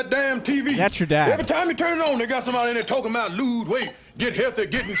 Watching that damn TV. That's your dad. Every time you turn it on, they got somebody in there talking about lose weight, get healthy,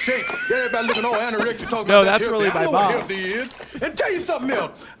 get in shape. Everybody looking all anorexic talking No, about that's healthy. really I my know mom. what healthy is. And tell you something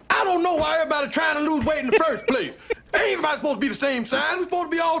else. I don't know why everybody trying to lose weight in the first place. Ain't everybody supposed to be the same size. We're supposed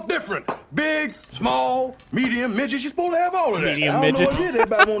to be all different. Big, small, medium, midget. You're supposed to have all of that. Medium, I don't know midget. what it is.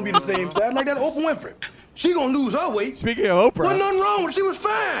 Everybody want to be the same size. Like that Oprah Winfrey. She gonna lose her weight. Speaking of Oprah. Wasn't nothing wrong with her. She was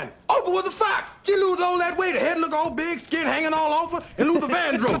fine. Oprah was a fox. She lose all that weight. Her head look all big, skin hanging all off her, and Luther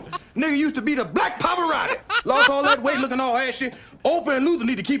Vandross. Nigga used to be the black Pavarotti. Lost all that weight looking all ashy. Oprah and Luther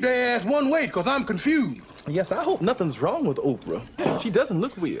need to keep their ass one weight, because I'm confused. Yes, I hope nothing's wrong with Oprah. She doesn't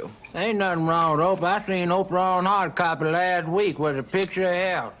look well. Ain't nothing wrong with Oprah. I seen Oprah on hard copy last week with a picture of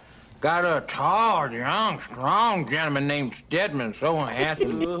her. Got a tall, young, strong gentleman named Stedman, so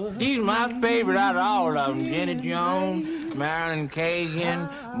handsome. He's my favorite out of all of them. Jenny Jones, Marilyn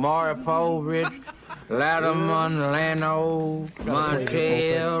Kagan, Maury Povich, Letterman, Leno,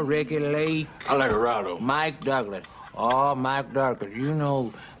 Montel, Ricky Lake. I like Geraldo. Mike Douglas. Oh, Mike Darkers. You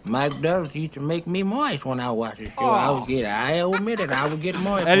know, Mike Darkers used to make me moist when I watched the show. I admit it, I would get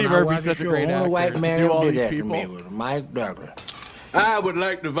moist Eddie when I Murphy's watched such the a show. great Only actor white to man do ever all did these that to me people. was Mike Darkers. I would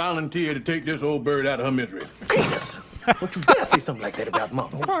like to volunteer to take this old bird out of her misery. Don't you dare say something like that about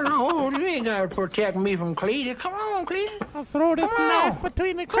Mama. Oh, no, you ain't got to protect me from Cletus. Come on, Cletus. I'll throw this knife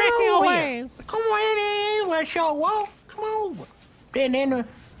between the crack of your legs. Come on, in, short walk. Come on. Then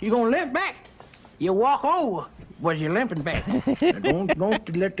you gonna limp back. You walk over, but you're limping back.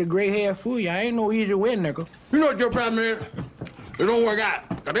 don't let the gray hair fool you. I ain't no easy win, nigga. You know what your problem is? It don't work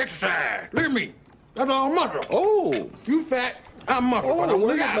out. Got exercise. Look at me. That's all muscle. Oh. You fat. I'm muscle. Oh,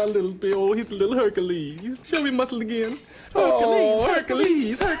 look at my little Bill. He's a little Hercules. Show me muscle again.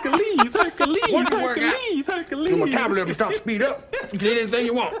 Hercules. When my metabolism starts to speed up, you can eat anything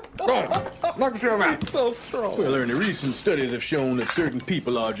you want. Go on. Knock yourself out. So strong. Well, Ernie, recent studies have shown that certain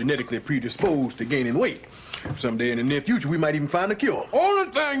people are genetically predisposed to gaining weight. Someday in the near future, we might even find a cure.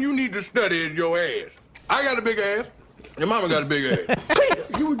 Only thing you need to study is your ass. I got a big ass. Your mama got a big ass.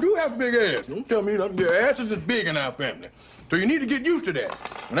 You do have a big ass. Don't tell me nothing. Your ass is big in our family. So you need to get used to that.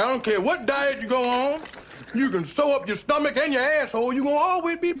 And I don't care what diet you go on, you can sew up your stomach and your asshole, you're gonna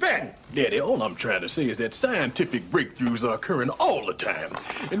always be fat. Daddy, all I'm trying to say is that scientific breakthroughs are occurring all the time.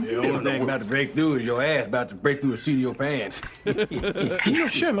 And The only thing about to break through is your ass about to break through the seat of your pants. You know,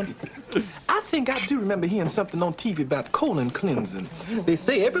 Sherman, I think I do remember hearing something on TV about colon cleansing. They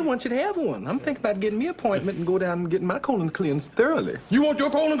say everyone should have one. I'm thinking about getting me an appointment and go down and get my colon cleansed thoroughly. You want your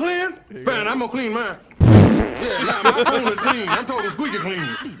colon cleansed? Fine, I'm gonna clean mine. Yeah, now my colon's clean. I'm talking squeaky clean.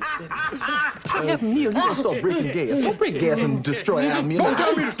 I have a meal. You gonna start breaking gas. Don't break gas and destroy our meal. Don't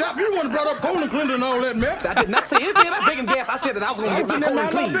tell me to stop. You the one that brought up colon cleanser and all that mess. I did not say anything about breaking gas. I said that I was gonna get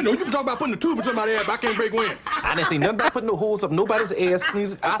my colon clean. You can talk about putting a tube in somebody's ass, but I can't break wind. I didn't say nothing about putting no holes up nobody's ass.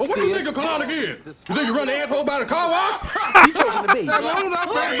 Please, I Well, what said... do you think of colonic is? You think you run the asshole by the car wash? You choking the baby. As long as I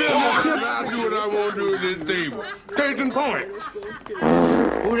pay bills, I'll do what I want to at this table. Case in point.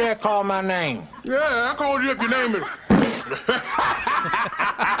 Who that called my name? Yeah, I called you if your name is...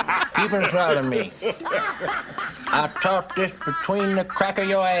 Keep inside of me. I taught this between the crack of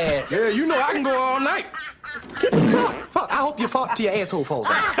your ass. Yeah, you know I can go all night. Fuck, I hope you fought till your asshole falls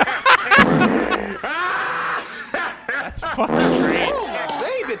out. That's fucking great.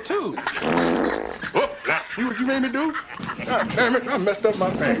 Oh, baby, too. Oh, now, see what you made me do? God damn it, I messed up my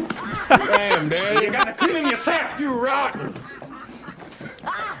pants. Damn, Dad, you gotta clean yourself, you rotten.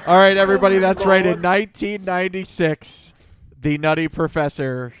 All right, everybody, that's right. In 1996, the Nutty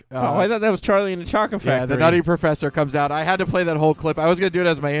Professor. I thought that was Charlie and the Chocolate Factory. Yeah, the Nutty Professor comes out. I had to play that whole clip. I was going to do it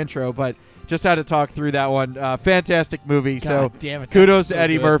as my intro, but just had to talk through that one. Fantastic movie. God damn it, kudos so to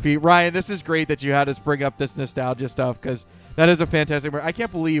Eddie good. Murphy. Ryan, this is great that you had us bring up this nostalgia stuff because that is a fantastic movie. I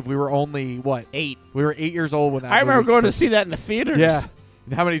can't believe we were only, what? 8. We were 8 years old when that I remember movie going to first- see that in the theaters. Yeah.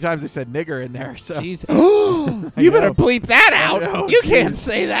 And how many times they said nigger in there? So. Jeez. You better bleep that out. know, You can't jeez.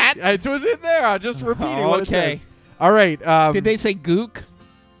 say that. It was in there. I'm just repeating what it okay. says. All right. Did they say gook?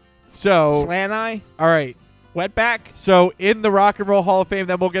 So. Slant eye? All right. Wetback? So in the Rock and Roll Hall of Fame,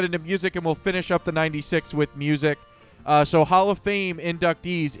 then we'll get into music and we'll finish up the 96 with music. So Hall of Fame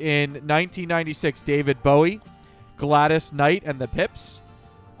inductees in 1996, David Bowie, Gladys Knight and the Pips,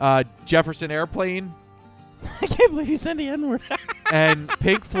 Jefferson Airplane, I can't believe you said the N-word. and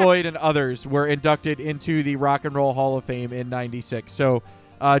Pink Floyd and others were inducted into the Rock and Roll Hall of Fame in 96. So,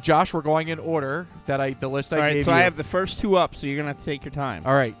 Josh, we're going in order that the list I All right, gave so you. I have the first 2 up, so you're going to have to take your time.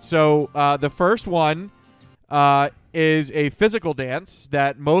 All right, so the first one is a physical dance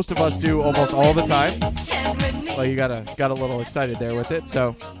that most of us do almost all the time. Well, you got a little excited there with it,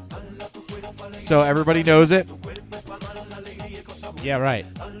 so everybody knows it. Yeah, right.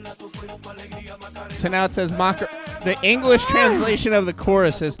 So now it says the English translation of the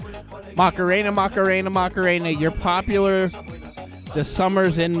chorus is Macarena, Macarena, Macarena, you're popular. The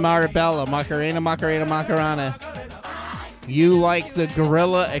summer's in Marbella. Macarena, Macarena, Macarena. You like the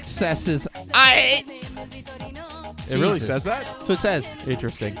gorilla excesses. It really says that? That's what it says.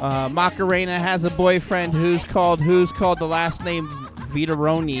 Interesting. Macarena has a boyfriend who's called the last name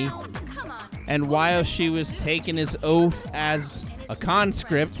Vitaroni. And while she was taking his oath as a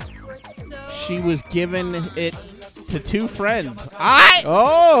conscript, she was given it to 2 friends.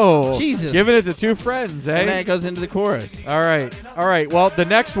 Oh! Jesus. Giving it to 2 friends, eh? And then it goes into the chorus. All right. Well, the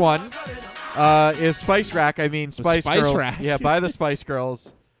next one is Spice Rack. I mean, Spice Girls. Rack. Yeah, by the Spice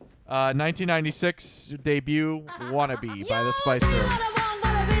Girls. 1996 debut, Wannabe by the Spice Girls.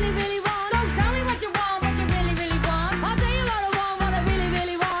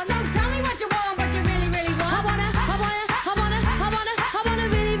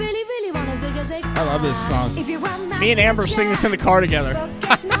 I love this song. If you want my Me and Amber sing this in the car together.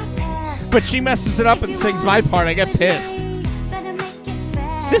 But she messes it up and sings my part. I get pissed.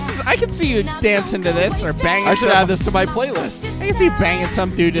 I can see you dancing to this or banging. I should add this to my playlist. I can see you banging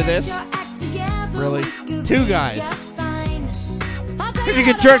some dude to this. Really? 2 guys. If you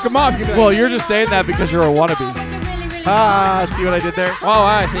could jerk them off, you'd be like, well, you're just saying that because you're a wannabe. See what I did there? Oh,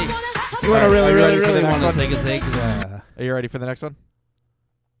 I see. You want to really want to take a thing. Are you ready for the next one?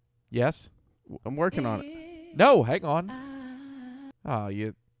 Yes? I'm working on it. No, hang on. Oh,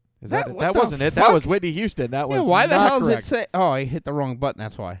 you... That wasn't it. Fuck? That was Whitney Houston. That was why the not hell does it correct. say... Oh, I hit the wrong button.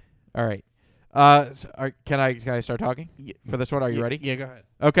 That's why. All right. Can I start talking for this one? Are you ready? Yeah, go ahead.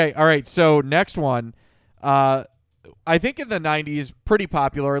 Okay. All right. So next one, I think in the 90s, pretty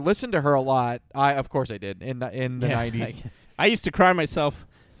popular. Listened to her a lot. Of course I did in the 90s. I used to cry myself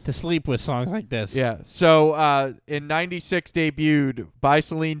to sleep with songs like this. Yeah. So in 96 debuted by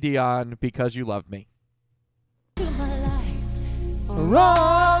Celine Dion, Because You Love Me.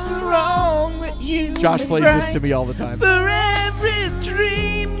 Wrong with you. Josh plays this to me all the time. For every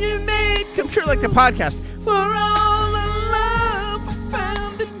dream you made come true, like the podcast. For all the love I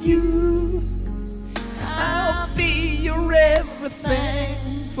found in you, I'll be your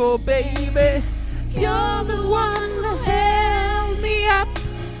everything. For baby, you're the one who held me up.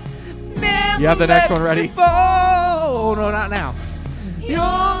 Never You have the next one ready? Oh no, not now. You're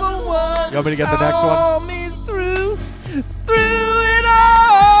the one. You want me to get the next one? Me through it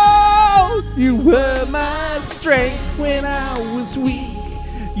all. You were my strength when I was weak.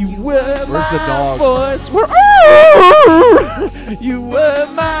 You were Where's the my dogs? voice. You were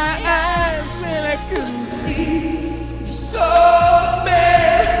my eyes when I couldn't see. So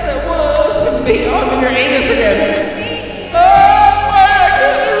best there was to me. Oh, I'm in your anus again. Oh, I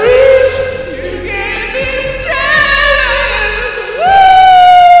couldn't reach. You gave me strength.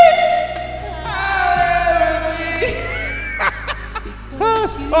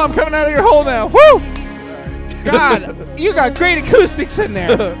 Oh, I'm coming out of your hole now. Woo! God, you got great acoustics in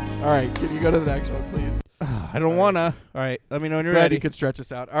there. All right, can you go to the next one, please? I don't want to. All right, let me know when you're Brad, ready. you can stretch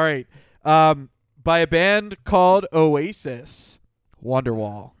us out. All right. By a band called Oasis,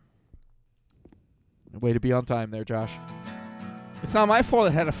 Wonderwall. Way to be on time there, Josh. It's not my fault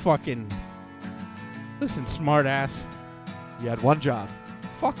it had a fucking... Listen, smart ass. You had one job.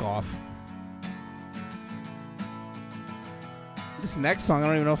 Fuck off. This next song, I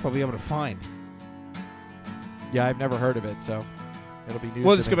don't even know if I'll be able to find. Yeah, I've never heard of it, so it'll be news.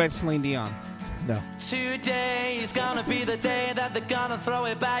 We'll just go back to Celine Dion. No. Today is gonna be the day that they're gonna throw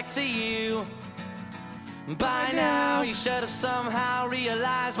it back to you. By now, you should have somehow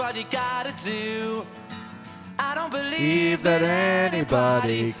realized what you gotta do. I don't believe that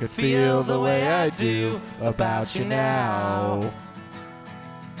anybody could feel the way I do about you now.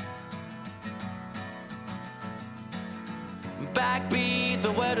 Backbeat,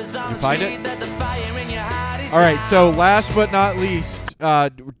 the word is on the street that the fire in your heart is. All right, so last but not least,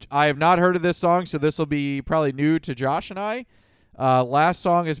 I have not heard of this song, so this will be probably new to Josh and I. Last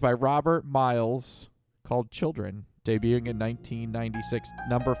song is by Robert Miles, called Children, debuting in 1996,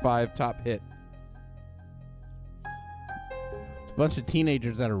 number 5 top hit. It's a bunch of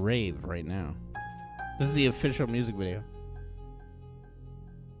teenagers at a rave right now. This is the official music video.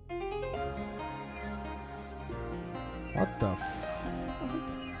 What the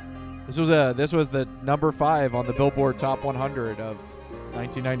This was the number 5 on the Billboard Top 100 of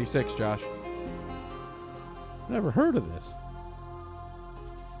 1996, Josh. Never heard of this.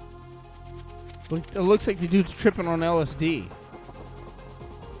 It looks like the dude's tripping on LSD.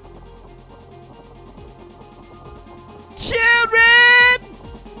 Children!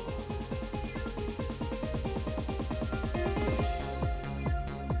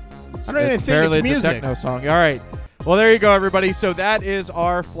 I don't even think Apparently it's music. a techno song. All right. Well, there you go, everybody. So that is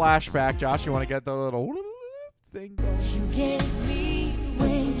our flashback. Josh, you want to get the little thing going? You gave me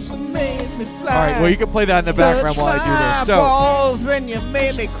wings and made me fly. All right. Well, you can play that in the background while I do this. So balls and you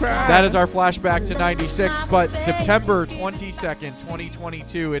made me cry. that is our flashback to 96. But September 22nd,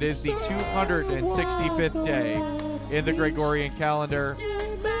 2022, it is the 265th day in the Gregorian calendar.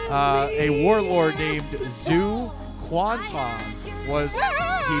 A warlord named Zhu Quanzong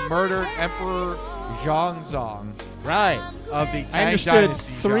he murdered Emperor Zhongzong. Right. Of the Tang I understood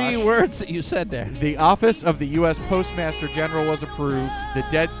Dynasty, 3 Josh. words that you said there. The office of the U.S. Postmaster General was approved. The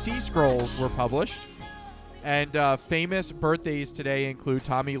Dead Sea Scrolls were published. And famous birthdays today include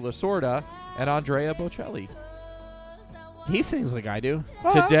Tommy Lasorda and Andrea Bocelli. He sings like I do.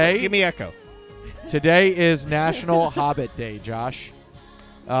 Today, Give me echo. Today is National Hobbit Day, Josh.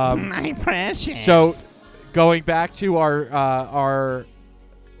 My precious. So, going back to our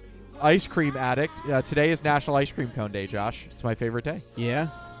ice cream addict, today is National Ice Cream Cone Day, Josh. It's my favorite day. Yeah.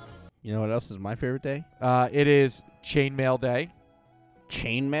 You know what else is my favorite day? It is Chainmail Day.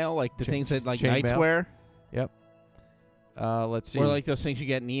 Chainmail? Like the things that chain knights mail. wear? Yep. Let's see. Or like those things you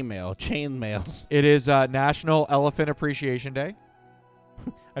get in email. Chain mails. It is National Elephant Appreciation Day.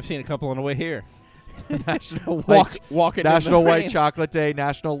 I've seen a couple on the way here. National Walking National in the White rain. Chocolate Day.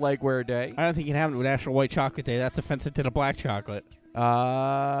 National Legwear Day. I don't think you can have it with National White Chocolate Day. That's offensive to the black chocolate.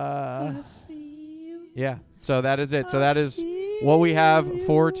 Yeah. So that is it. So that is what we have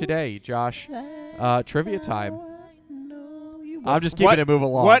for today, Josh. Trivia time. I'm just keeping it move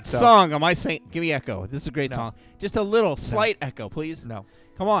along. What so. song am I saying? Give me echo. This is a great No. song. Just a little slight echo, please. No.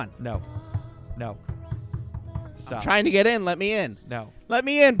 Come on. No. Stop. I'm trying to get in. Let me in. No. Let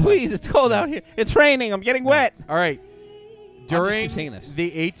me in, please. It's cold out here. It's raining. I'm getting wet. All right. During keep singing this.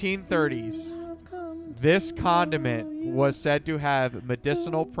 the 1830s, this condiment was said to have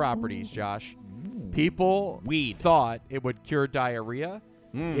medicinal properties, Josh. People thought it would cure diarrhea,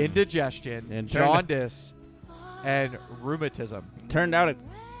 indigestion, And jaundice, and rheumatism. Turned out it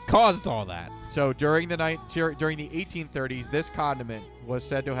caused all that. So during the 1830s, this condiment was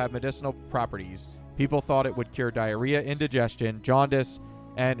said to have medicinal properties. People thought it would cure diarrhea, indigestion, jaundice,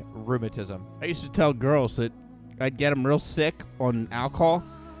 and rheumatism. I used to tell girls that I'd get them real sick on alcohol,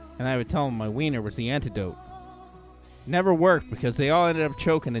 and I would tell them my wiener was the antidote. Never worked because they all ended up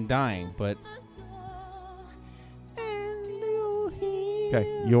choking and dying, but...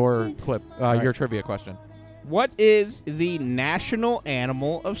 Okay, your clip, right. your trivia question. What is the national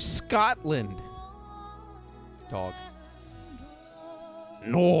animal of Scotland? Dog.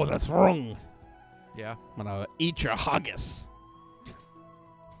 No, that's wrong. Yeah. I'm gonna eat your haggis.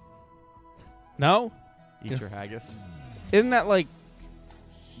 No? Eat your haggis. Isn't that like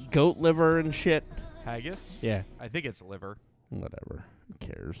goat liver and shit? Haggis? Yeah. I think it's liver. Whatever. Who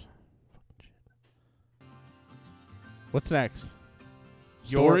cares? What's next?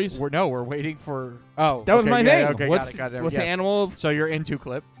 Stories? We're waiting for... Oh. That was my thing. Okay, What's got it. the animal of... So your into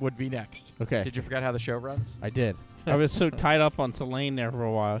clip would be next. Okay. Did you forget how the show runs? I did. I was so tied up on Selene there for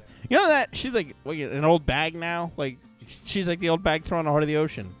a while. You know that? She's like an old bag now. Like, she's like the old bag thrown in the heart of the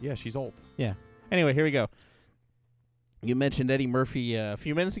ocean. Yeah, she's old. Yeah. Anyway, here we go. You mentioned Eddie Murphy a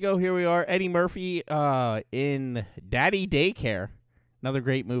few minutes ago. Here we are. Eddie Murphy in Daddy Daycare. Another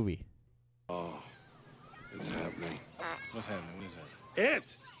great movie. Oh, it's happening. What's happening? What is that?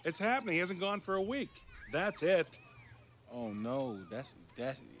 It's happening. He hasn't gone for a week. That's it. Oh no, that's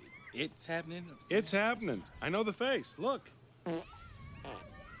it's happening. It's happening. I know the face. Look.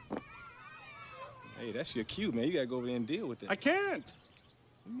 Hey, that's your cue, man. You gotta go over there and deal with it. I can't.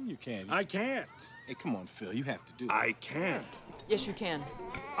 What do you mean you can't? I can't. Hey, come on, Phil. You have to do it. I can't. Yes, you can.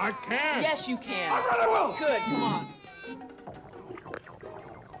 I can't. Yes, you can. I really will. Good, come on.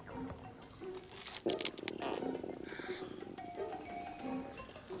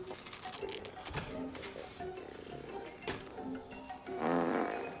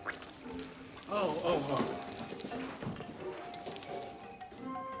 Oh.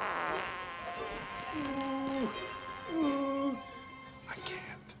 I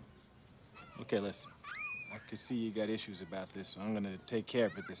can't. Okay, listen. I could see you got issues about this, so I'm gonna take care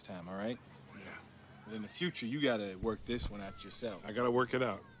of it this time, all right? Yeah. But in the future, you gotta work this one out yourself. I gotta work it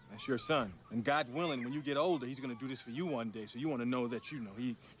out. That's your son. And God willing, when you get older, he's gonna do this for you one day, so you wanna know that,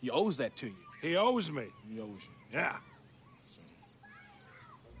 he owes that to you. He owes me. He owes you. Yeah.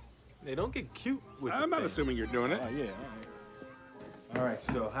 Hey, don't get cute with I'm not assuming you're doing it. Oh, yeah, all right. All right,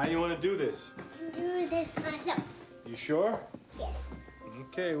 so how you wanna do this? Do this myself. You sure? Yes.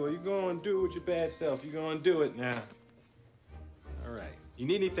 Okay, well, you're going to do it with your bad self. You're going to do it now. All right. You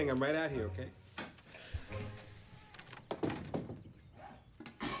need anything, I'm right out here, okay?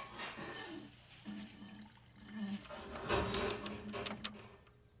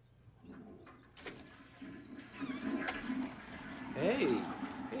 Hey,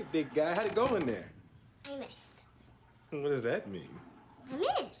 big guy. How'd it go in there? I missed. What does that mean? I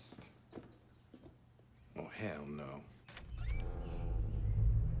missed. Oh, hell no.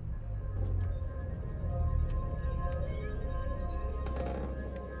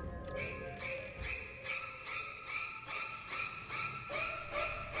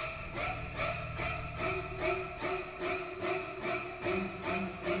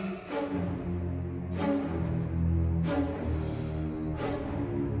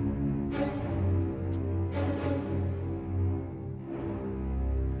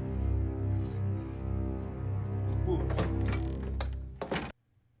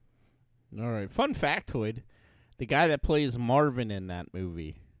 All right. Fun factoid. The guy that plays Marvin in that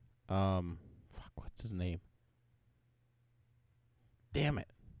movie. What's his name? Damn it.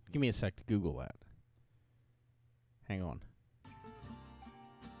 Give me a sec to Google that. Hang on.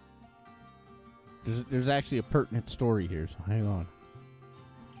 There's actually a pertinent story here, so hang on.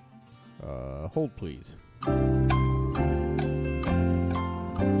 Hold, please.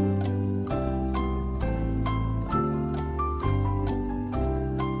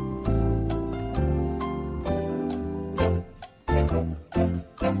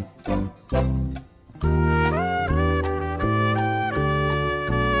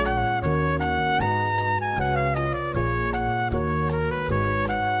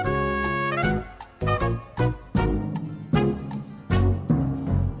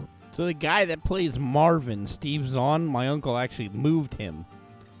 So the guy that plays Marvin, Steve Zahn, my uncle actually moved him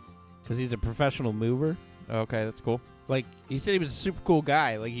because he's a professional mover. Okay, that's cool. Like, he said he was a super cool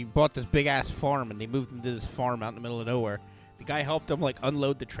guy. Like, he bought this big-ass farm, and they moved him to this farm out in the middle of nowhere. The guy helped him, like,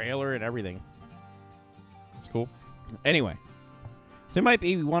 unload the trailer and everything. That's cool. Anyway, so you might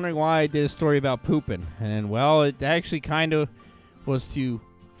be wondering why I did a story about pooping. And, well, it actually kind of was to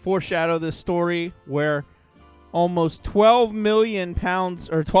foreshadow this story where almost 12 million pounds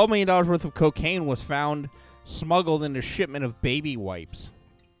or $12 million worth of cocaine was found smuggled in a shipment of baby wipes.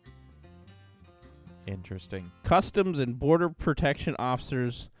 Interesting. Customs and Border Protection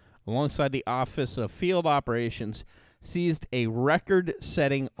officers, alongside the Office of Field Operations, seized a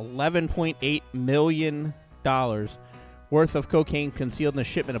record-setting $11.8 million worth of cocaine concealed in a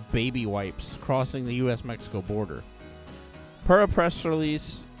shipment of baby wipes crossing the U.S.-Mexico border. Per a press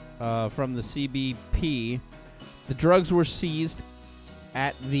release from the CBP, the drugs were seized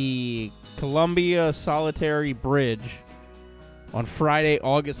at the Columbia Solitary Bridge on Friday,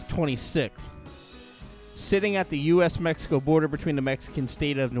 August 26th. Sitting at the U.S.-Mexico border between the Mexican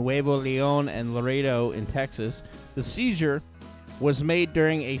state of Nuevo Leon and Laredo in Texas, the seizure was made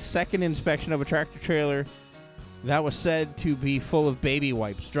during a second inspection of a tractor-trailer that was said to be full of baby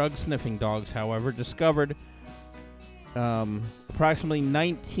wipes. Drug-sniffing dogs, however, discovered approximately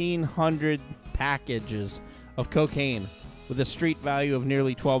 1,900 packages of cocaine with a street value of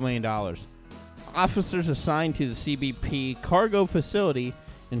nearly $12 million. Officers assigned to the CBP cargo facility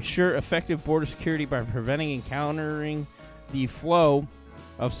ensure effective border security by preventing and countering the flow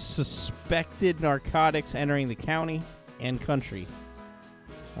of suspected narcotics entering the county and country.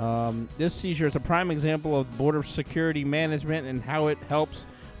 This seizure is a prime example of border security management and how it helps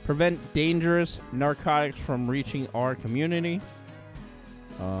prevent dangerous narcotics from reaching our community.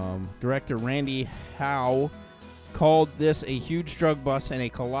 Director Randy Howe called this a huge drug bust and a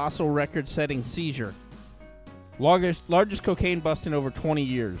colossal record-setting seizure. Largest cocaine bust in over 20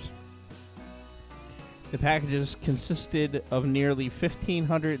 years. The packages consisted of nearly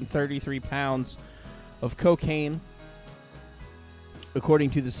 1,533 pounds of cocaine.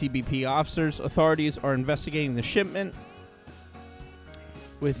 According to the CBP officers, authorities are investigating the shipment,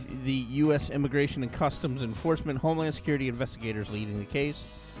 with the U.S. Immigration and Customs Enforcement Homeland Security investigators leading the case.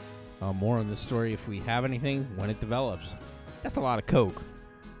 More on this story if we have anything when it develops. That's a lot of coke.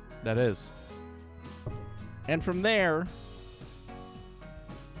 That is. And from there,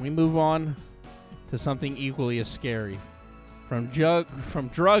 we move on to something equally as scary. From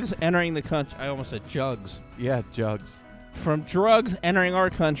drugs entering the country. I almost said jugs. Yeah, jugs. From drugs entering our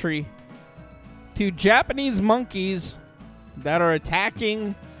country to Japanese monkeys that are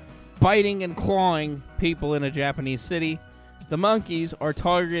attacking, biting, and clawing people in a Japanese city. The monkeys are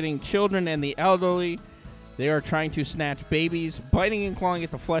targeting children and the elderly. They are trying to snatch babies, biting and clawing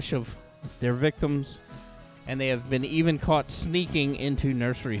at the flesh of their victims, and they have been even caught sneaking into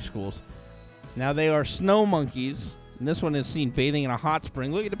nursery schools. Now, they are snow monkeys, and this one is seen bathing in a hot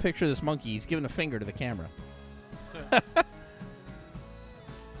spring. Look at the picture of this monkey. He's giving a finger to the camera.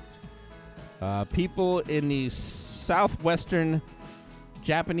 People in the southwestern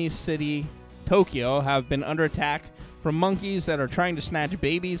Japanese city, Tokyo, have been under attack from monkeys that are trying to snatch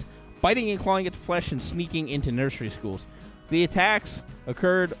babies, biting and clawing at the flesh, and sneaking into nursery schools. The attacks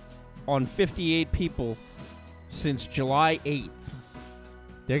occurred on 58 people since July 8th.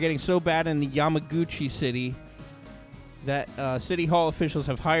 They're getting so bad in the Yamaguchi city that city hall officials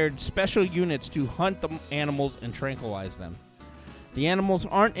have hired special units to hunt the animals and tranquilize them. The animals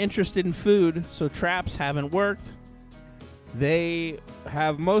aren't interested in food, so traps haven't worked. They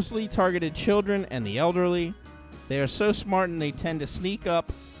have mostly targeted children and the elderly. They are so smart and they tend to sneak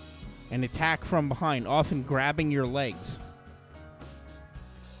up and attack from behind, often grabbing your legs.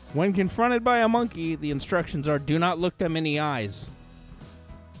 When confronted by a monkey, the instructions are: do not look them in the eyes.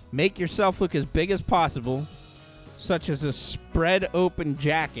 Make yourself look as big as possible, such as a spread open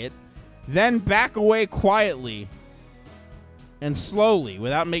jacket, then back away quietly and slowly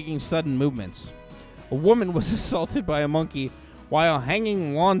without making sudden movements. A woman was assaulted by a monkey while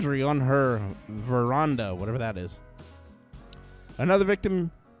hanging laundry on her veranda, whatever that is. Another victim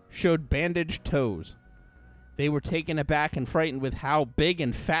showed bandaged toes. They were taken aback and frightened with how big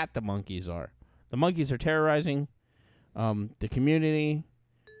and fat the monkeys are. The monkeys are terrorizing the community,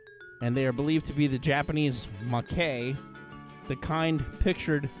 and they are believed to be the Japanese macaque, the kind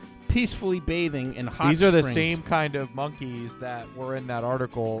pictured peacefully bathing in hot These are the springs. same kind of monkeys that were in that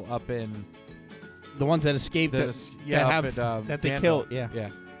article up in... The ones that escaped that they Danville. killed. Yeah.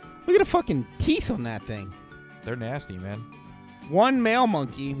 Look at the fucking teeth on that thing. They're nasty, man. One male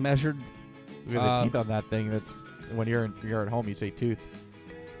monkey measured... Look at the teeth on that thing. That's when you're at home, you say tooth.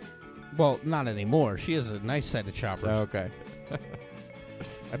 Well, not anymore. She has a nice set of choppers. Oh, okay.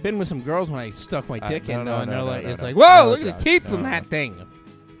 I've been with some girls when I stuck my dick in, no, and they're no, like, no, it's no. like, whoa, No, look at Josh, the teeth no, on no. that thing.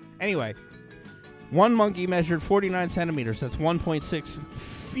 Anyway, one monkey measured 49 centimeters. That's 1.6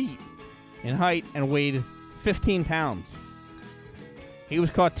 feet in height and weighed 15 pounds. He was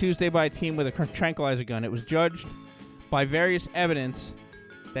caught Tuesday by a team with a tranquilizer gun. It was judged by various evidence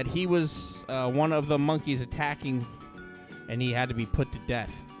that he was one of the monkeys attacking, and he had to be put to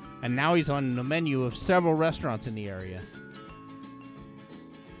death. And now he's on the menu of several restaurants in the area.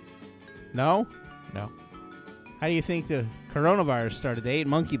 No? No. How do you think the coronavirus started? They ate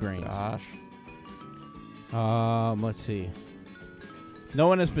monkey brains. Gosh. Let's see. No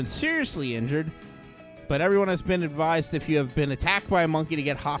one has been seriously injured, but everyone has been advised if you have been attacked by a monkey to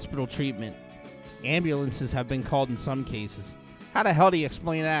get hospital treatment. Ambulances have been called in some cases. How the hell do you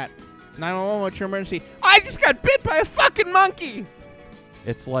explain that? 911, what's your emergency? I just got bit by a fucking monkey!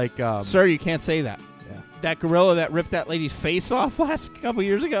 It's like... Sir, you can't say that. Yeah. That gorilla that ripped that lady's face off last couple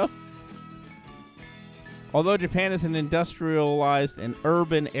years ago. Although Japan is an industrialized and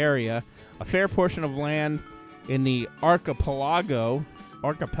urban area, a fair portion of land in the archipelago,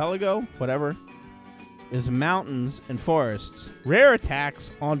 whatever, is mountains and forests. Rare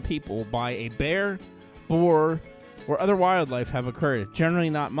attacks on people by a bear, boar, or other wildlife have occurred.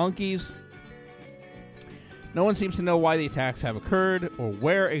 Generally not monkeys. No one seems to know why the attacks have occurred or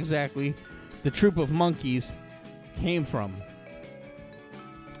where exactly the troop of monkeys came from.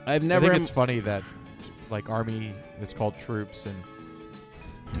 I've never... I think it's funny that like Army is called troops and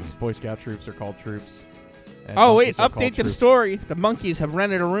Boy Scout troops are called troops. Oh, wait, monkeys are update called to the troops. story. The monkeys have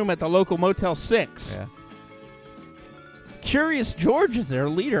rented a room at the local Motel 6. Yeah. Curious George is their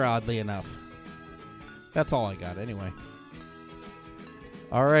leader, oddly enough. That's all I got, anyway.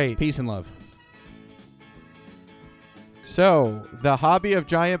 All right. Peace and love. So, the hobby of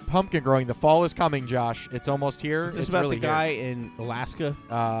giant pumpkin growing. The fall is coming, Josh. It's almost here. Is this it's about really the guy in Alaska?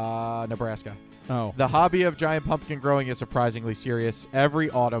 Nebraska. Oh. The hobby of giant pumpkin growing is surprisingly serious. Every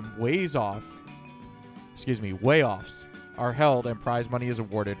autumn, way-offs are held and prize money is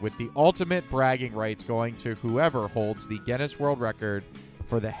awarded, with the ultimate bragging rights going to whoever holds the Guinness World Record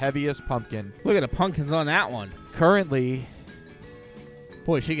for the heaviest pumpkin. Look at the pumpkins on that one. Currently...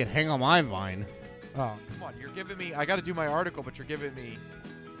 Boy, she could hang on my vine. Oh, come on. You're giving me... I got to do my article, but you're giving me...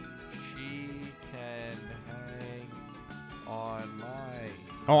 She can hang on my...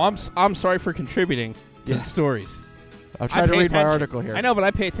 Oh, I'm sorry for contributing to the stories. I'm trying to read my article here. I know, but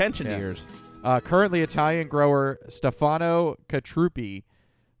I pay attention to yours. Currently, Italian grower Stefano Catruppi,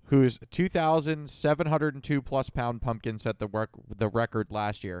 whose 2,702 plus pound pumpkin set the record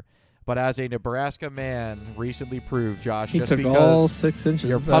last year. But as a Nebraska man recently proved, Josh, He just took because all 6 inches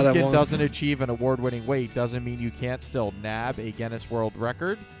your of that at pumpkin once. doesn't achieve an award-winning weight doesn't mean you can't still nab a Guinness World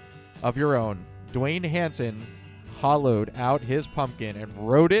Record of your own. Dwayne Hansen hollowed out his pumpkin and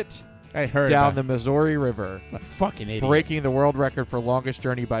rode it down the Missouri River. A fucking idiot. Breaking the world record for longest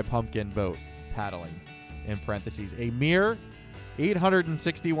journey by pumpkin boat paddling, in parentheses. A mere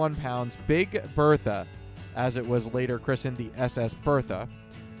 861 pounds, Big Bertha, as it was later christened the SS Bertha,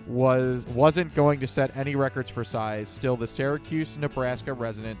 wasn't going to set any records for size. Still, the Syracuse, Nebraska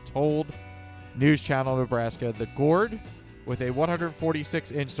resident told News Channel Nebraska the gourd, with a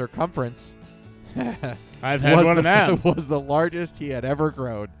 146-inch circumference, I've had one of them. was the largest he had ever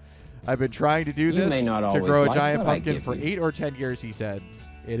grown. I've been trying to do You this may not to always grow a like giant what I pumpkin give for you. 8 or 10 years, he said.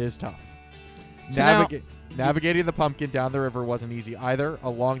 It is tough. So Navigating the pumpkin down the river wasn't easy either.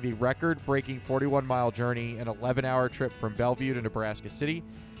 Along the record-breaking 41-mile journey, an 11-hour trip from Bellevue to Nebraska City,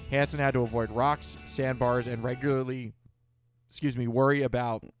 Hansen had to avoid rocks, sandbars, and regularly, worry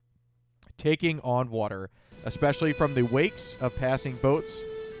about taking on water, especially from the wakes of passing boats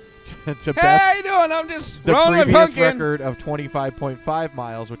to Hey, how you doing? I'm just the rolling my previous pumpkin. record of 25.5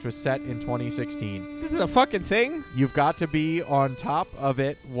 miles, which was set in 2016. This is a fucking thing? You've got to be on top of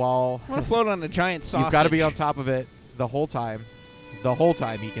it while... I want to float on a giant sausage. You've got to be on top of it the whole time. The whole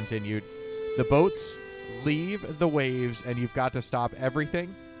time, he continued. The boats leave the waves, and you've got to stop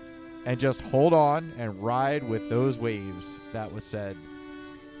everything and just hold on and ride with those waves. That was said.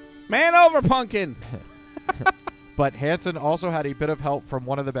 Man over, Pumpkin. But Hansen also had a bit of help from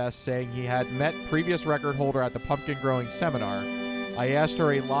one of the best, saying he had met previous record holder at the pumpkin growing seminar. I asked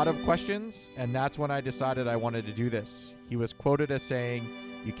her a lot of questions, and that's when I decided I wanted to do this. He was quoted as saying,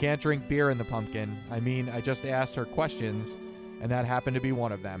 "You can't drink beer in the pumpkin." I mean, I just asked her questions, and that happened to be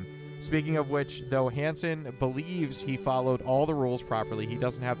one of them. Speaking of which, though Hansen believes he followed all the rules properly, he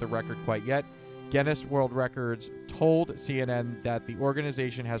doesn't have the record quite yet. Guinness World Records told CNN that the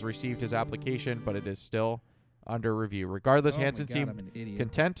organization has received his application, but it is still under review. Regardless, Hansen seemed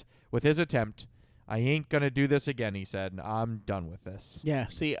content with his attempt. I ain't going to do this again, he said. I'm done with this. Yeah,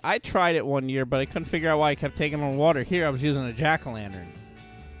 see, I tried it one year, but I couldn't figure out why I kept taking on water. Here, I was using a jack-o'-lantern.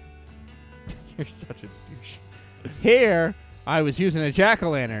 You're such a douche. Here, I was using a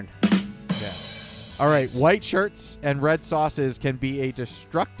jack-o'-lantern. Yeah. All right, white shirts and red sauces can be a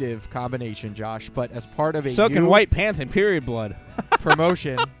destructive combination, Josh, but as part of a So can new white pants and period blood.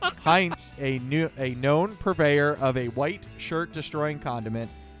 promotion, Heinz, a known purveyor of a white shirt-destroying condiment,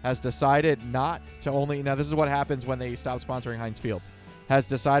 has decided not to only... Now, this is what happens when they stop sponsoring Heinz Field. Has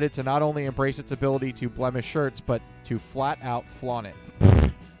decided to not only embrace its ability to blemish shirts, but to flat-out flaunt it.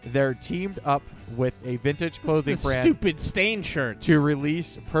 They're teamed up with a vintage clothing brand... Stupid stain shirts. ...to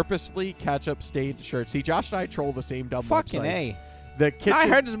release purposely ketchup-stained shirts. See, Josh and I troll the same dumb Fucking websites. A. I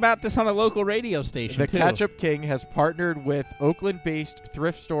heard about this on a local radio station, The too. Ketchup King has partnered with Oakland-based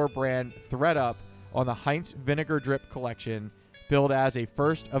thrift store brand ThredUp on the Heinz Vinegar Drip collection, billed as a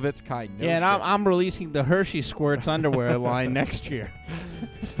first of its kind. No yeah, and shit. I'm releasing the Hershey Squirts underwear line next year.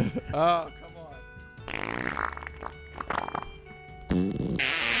 Oh, come on.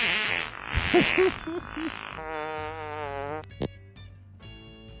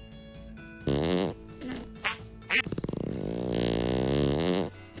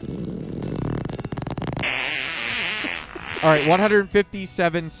 All right,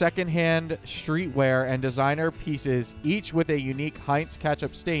 157 secondhand streetwear and designer pieces, each with a unique Heinz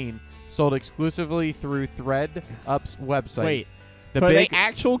ketchup stain, sold exclusively through ThredUp's website. Wait, are they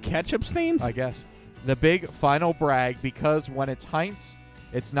actual ketchup stains? I guess. The big final brag, because when it's Heinz,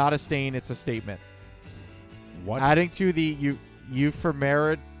 it's not a stain, it's a statement. What? Adding to the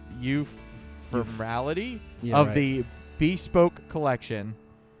ephemerality of the bespoke collection,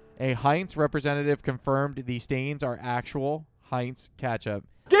 a Heinz representative confirmed the stains are actual Heinz ketchup.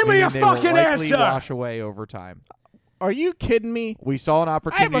 Give me a they fucking will likely answer! wash away over time. Are you kidding me? We saw an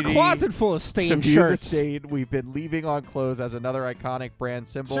opportunity. I have a closet full of stained to view shirts. The stain we've been leaving on clothes as another iconic brand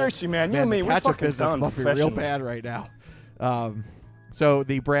symbol. Seriously, man, you and me, the we're ketchup fucking business done must be real professionally. bad right now. So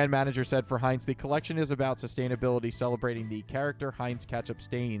the brand manager said for Heinz, the collection is about sustainability, celebrating the character Heinz ketchup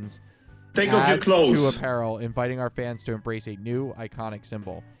stains. Take off your adds clothes. to apparel, inviting our fans to embrace a new iconic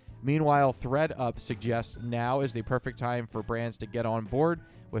symbol. Meanwhile, ThredUp suggests now is the perfect time for brands to get on board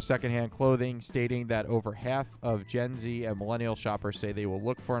with secondhand clothing, stating that over half of Gen Z and millennial shoppers say they will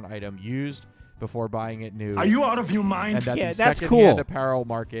look for an item used before buying it new. Are you out of your mind? And that Yeah, the that's secondhand cool. apparel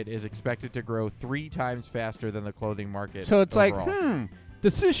market is expected to grow 3 times faster than the clothing market. So it's overall. like,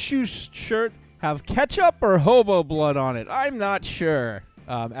 does this shirt have ketchup or hobo blood on it? I'm not sure.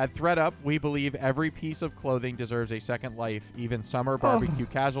 At ThredUp, we believe every piece of clothing deserves a second life, even summer barbecue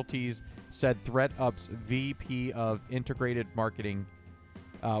casualties, said ThredUp's VP of Integrated Marketing.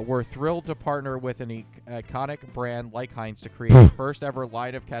 We're thrilled to partner with an iconic brand like Heinz to create the first ever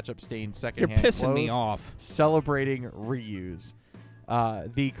line of ketchup-stained secondhand You're pissing me clothes, off. celebrating reuse.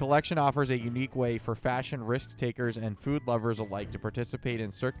 The collection offers a unique way for fashion risk takers and food lovers alike to participate in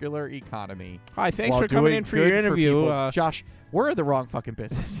circular economy. Hi, thanks while for coming doing in for good your interview. people. Josh, we're in the wrong fucking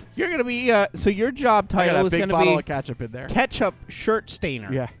business. You're going to be, so your job I got title a is big going to bottle be of ketchup in there. ketchup shirt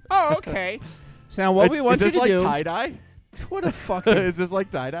stainer. Yeah. Oh, okay. So now what we want is this you to like do. tie-dye? What a fucking. Is this like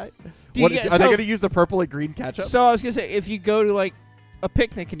tie-dye? Do What you is- get- are they so- going to use the purple and green ketchup? So I was going to say, if you go to like a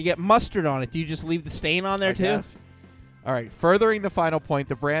picnic and you get mustard on it, do you just leave the stain on there I too? guess. All right. Furthering the final point,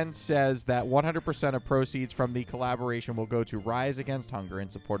 the brand says that 100% of proceeds from the collaboration will go to Rise Against Hunger in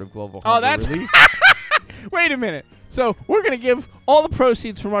support of global Oh, hunger that's. relief. Wait a minute. So we're going to give all the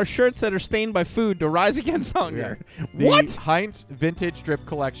proceeds from our shirts that are stained by food to Rise Against Hunger. The What? Heinz Vintage Drip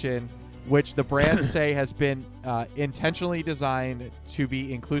Collection, which the brands say has been intentionally designed to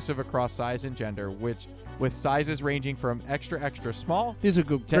be inclusive across size and gender, which with sizes ranging from extra, extra small These are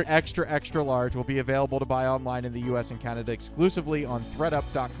good. to extra, extra large, will be available to buy online in the U.S. and Canada exclusively on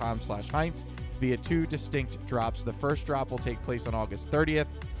thredup.com/Heinz via 2 distinct drops. The first drop will take place on August 30th,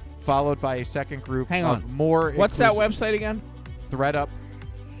 followed by a second group Hang of on. more What's that inclusive- website again?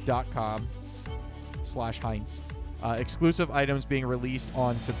 thredup.com/Heinz. Heinz. Exclusive items being released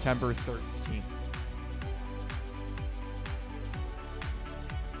on September 13th.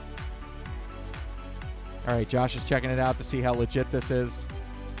 All right, Josh is checking it out to see how legit this is.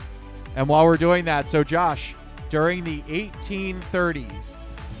 And while we're doing that, so Josh, during the 1830s,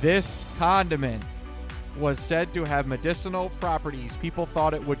 this condiment was said to have medicinal properties. People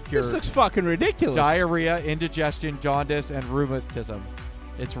thought it would cure. This looks fucking ridiculous. Diarrhea, indigestion, jaundice, and rheumatism.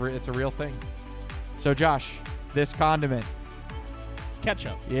 It's a real thing. So Josh, this condiment.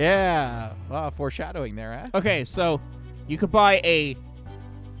 Ketchup. Yeah. Wow, foreshadowing there, huh? Okay, so you could buy a...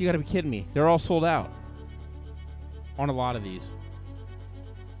 You gotta be kidding me. They're all sold out on a lot of these.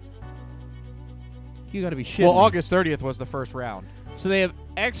 You gotta be shitting Well, me. August 30th was the first round. So they have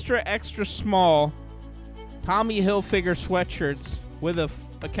extra small Tommy Hilfiger sweatshirts with a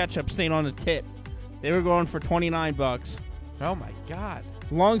ketchup stain on the tip. They were going for $29. Oh my God.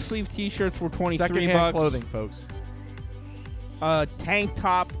 Long sleeve T-shirts were $23. Secondhand clothing, folks. Tank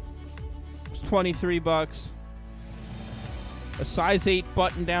top was $23. A size 8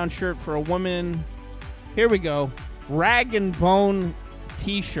 button-down shirt for a woman. Here we go. Rag and Bone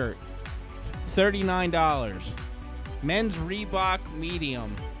T-shirt, $39. Men's Reebok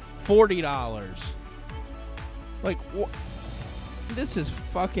medium, $40. Like, this is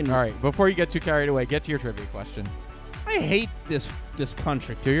fucking... All right, before you get too carried away, get to your trivia question. I hate this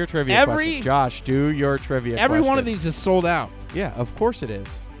country. Do your trivia question. Josh, do your trivia question. Every one of these is sold out. Yeah, of course it is.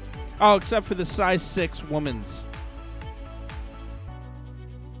 Oh, except for the size 6 woman's.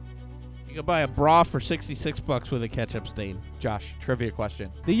 You can buy a bra for $66 with a ketchup stain. Josh, trivia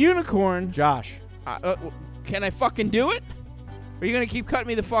question. The unicorn... Josh. Can I fucking do it? Or are you going to keep cutting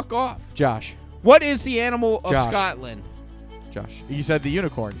me the fuck off? Josh. What is the animal of Josh. Scotland? Josh. You said the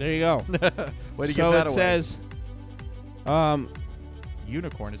unicorn. There you go. Way to so get that it away. Says...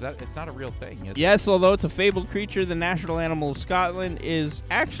 unicorn, it's not a real thing, is it? Yes, although it's a fabled creature, the national animal of Scotland is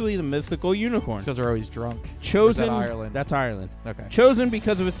actually the mythical unicorn. Because they're always drunk. Chosen... Or is that Ireland? That's Ireland. Okay. Chosen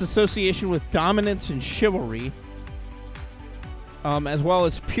because of its association with dominance and chivalry, as well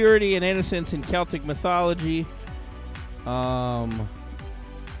as purity and innocence in Celtic mythology.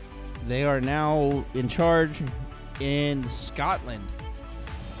 They are now in charge in Scotland.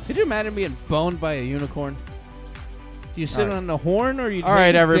 Could you imagine being boned by a unicorn? Do you sit on the horn or you? All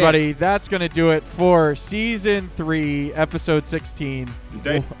right, everybody. That's going to do it for Season 3, Episode 16.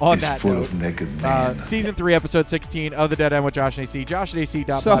 On that full note, of naked men. Season 3, Episode 16 of The Dead End with Josh and AC.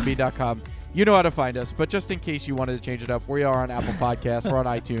 JoshandAC.podbean.com. You know how to find us, but just in case you wanted to change it up, we are on Apple Podcasts. We're on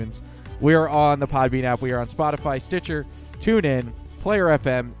iTunes. We are on the Podbean app. We are on Spotify, Stitcher, TuneIn, Player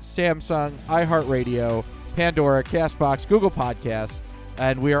FM, Samsung, iHeartRadio, Pandora, CastBox, Google Podcasts,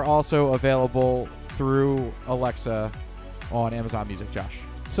 and we are also available through Alexa on Amazon Music. Josh.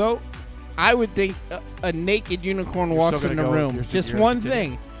 So, I would think a naked unicorn You're walks still in the gonna go- room. you're still- Just you're one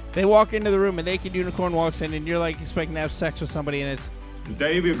continuing? thing. They walk into the room, a naked unicorn walks in, and you're like expecting to have sex with somebody, and it's...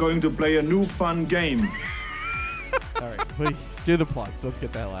 Today we're going to play a new fun game. All right. Do the plugs. Let's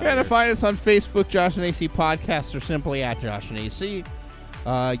get the hell out You're going to of here. find us on Facebook, Josh and AC Podcast, or simply at Josh and AC. You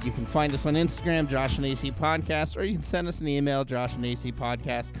can find us on Instagram, Josh and AC Podcast, or you can send us an email,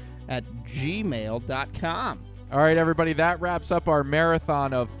 joshandacpodcast at gmail.com. All right, everybody. That wraps up our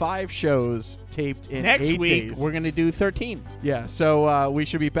marathon of 5 shows taped in Next 8 week, days. we're going to do 13. Yeah, so we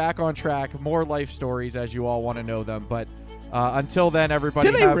should be back on track. More life stories as you all want to know them. But until then,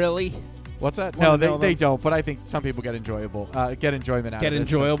 everybody. Do they really? What's that? Wanna No, know they them? don't. But I think some people get enjoyable. Get enjoyment out Get of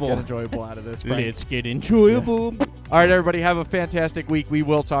this. enjoyable. Get enjoyable out of this. Frank. Let's get enjoyable. Yeah. All right, everybody. Have a fantastic week. We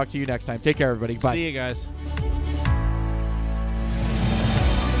will talk to you next time. Take care, everybody. Bye. See you guys.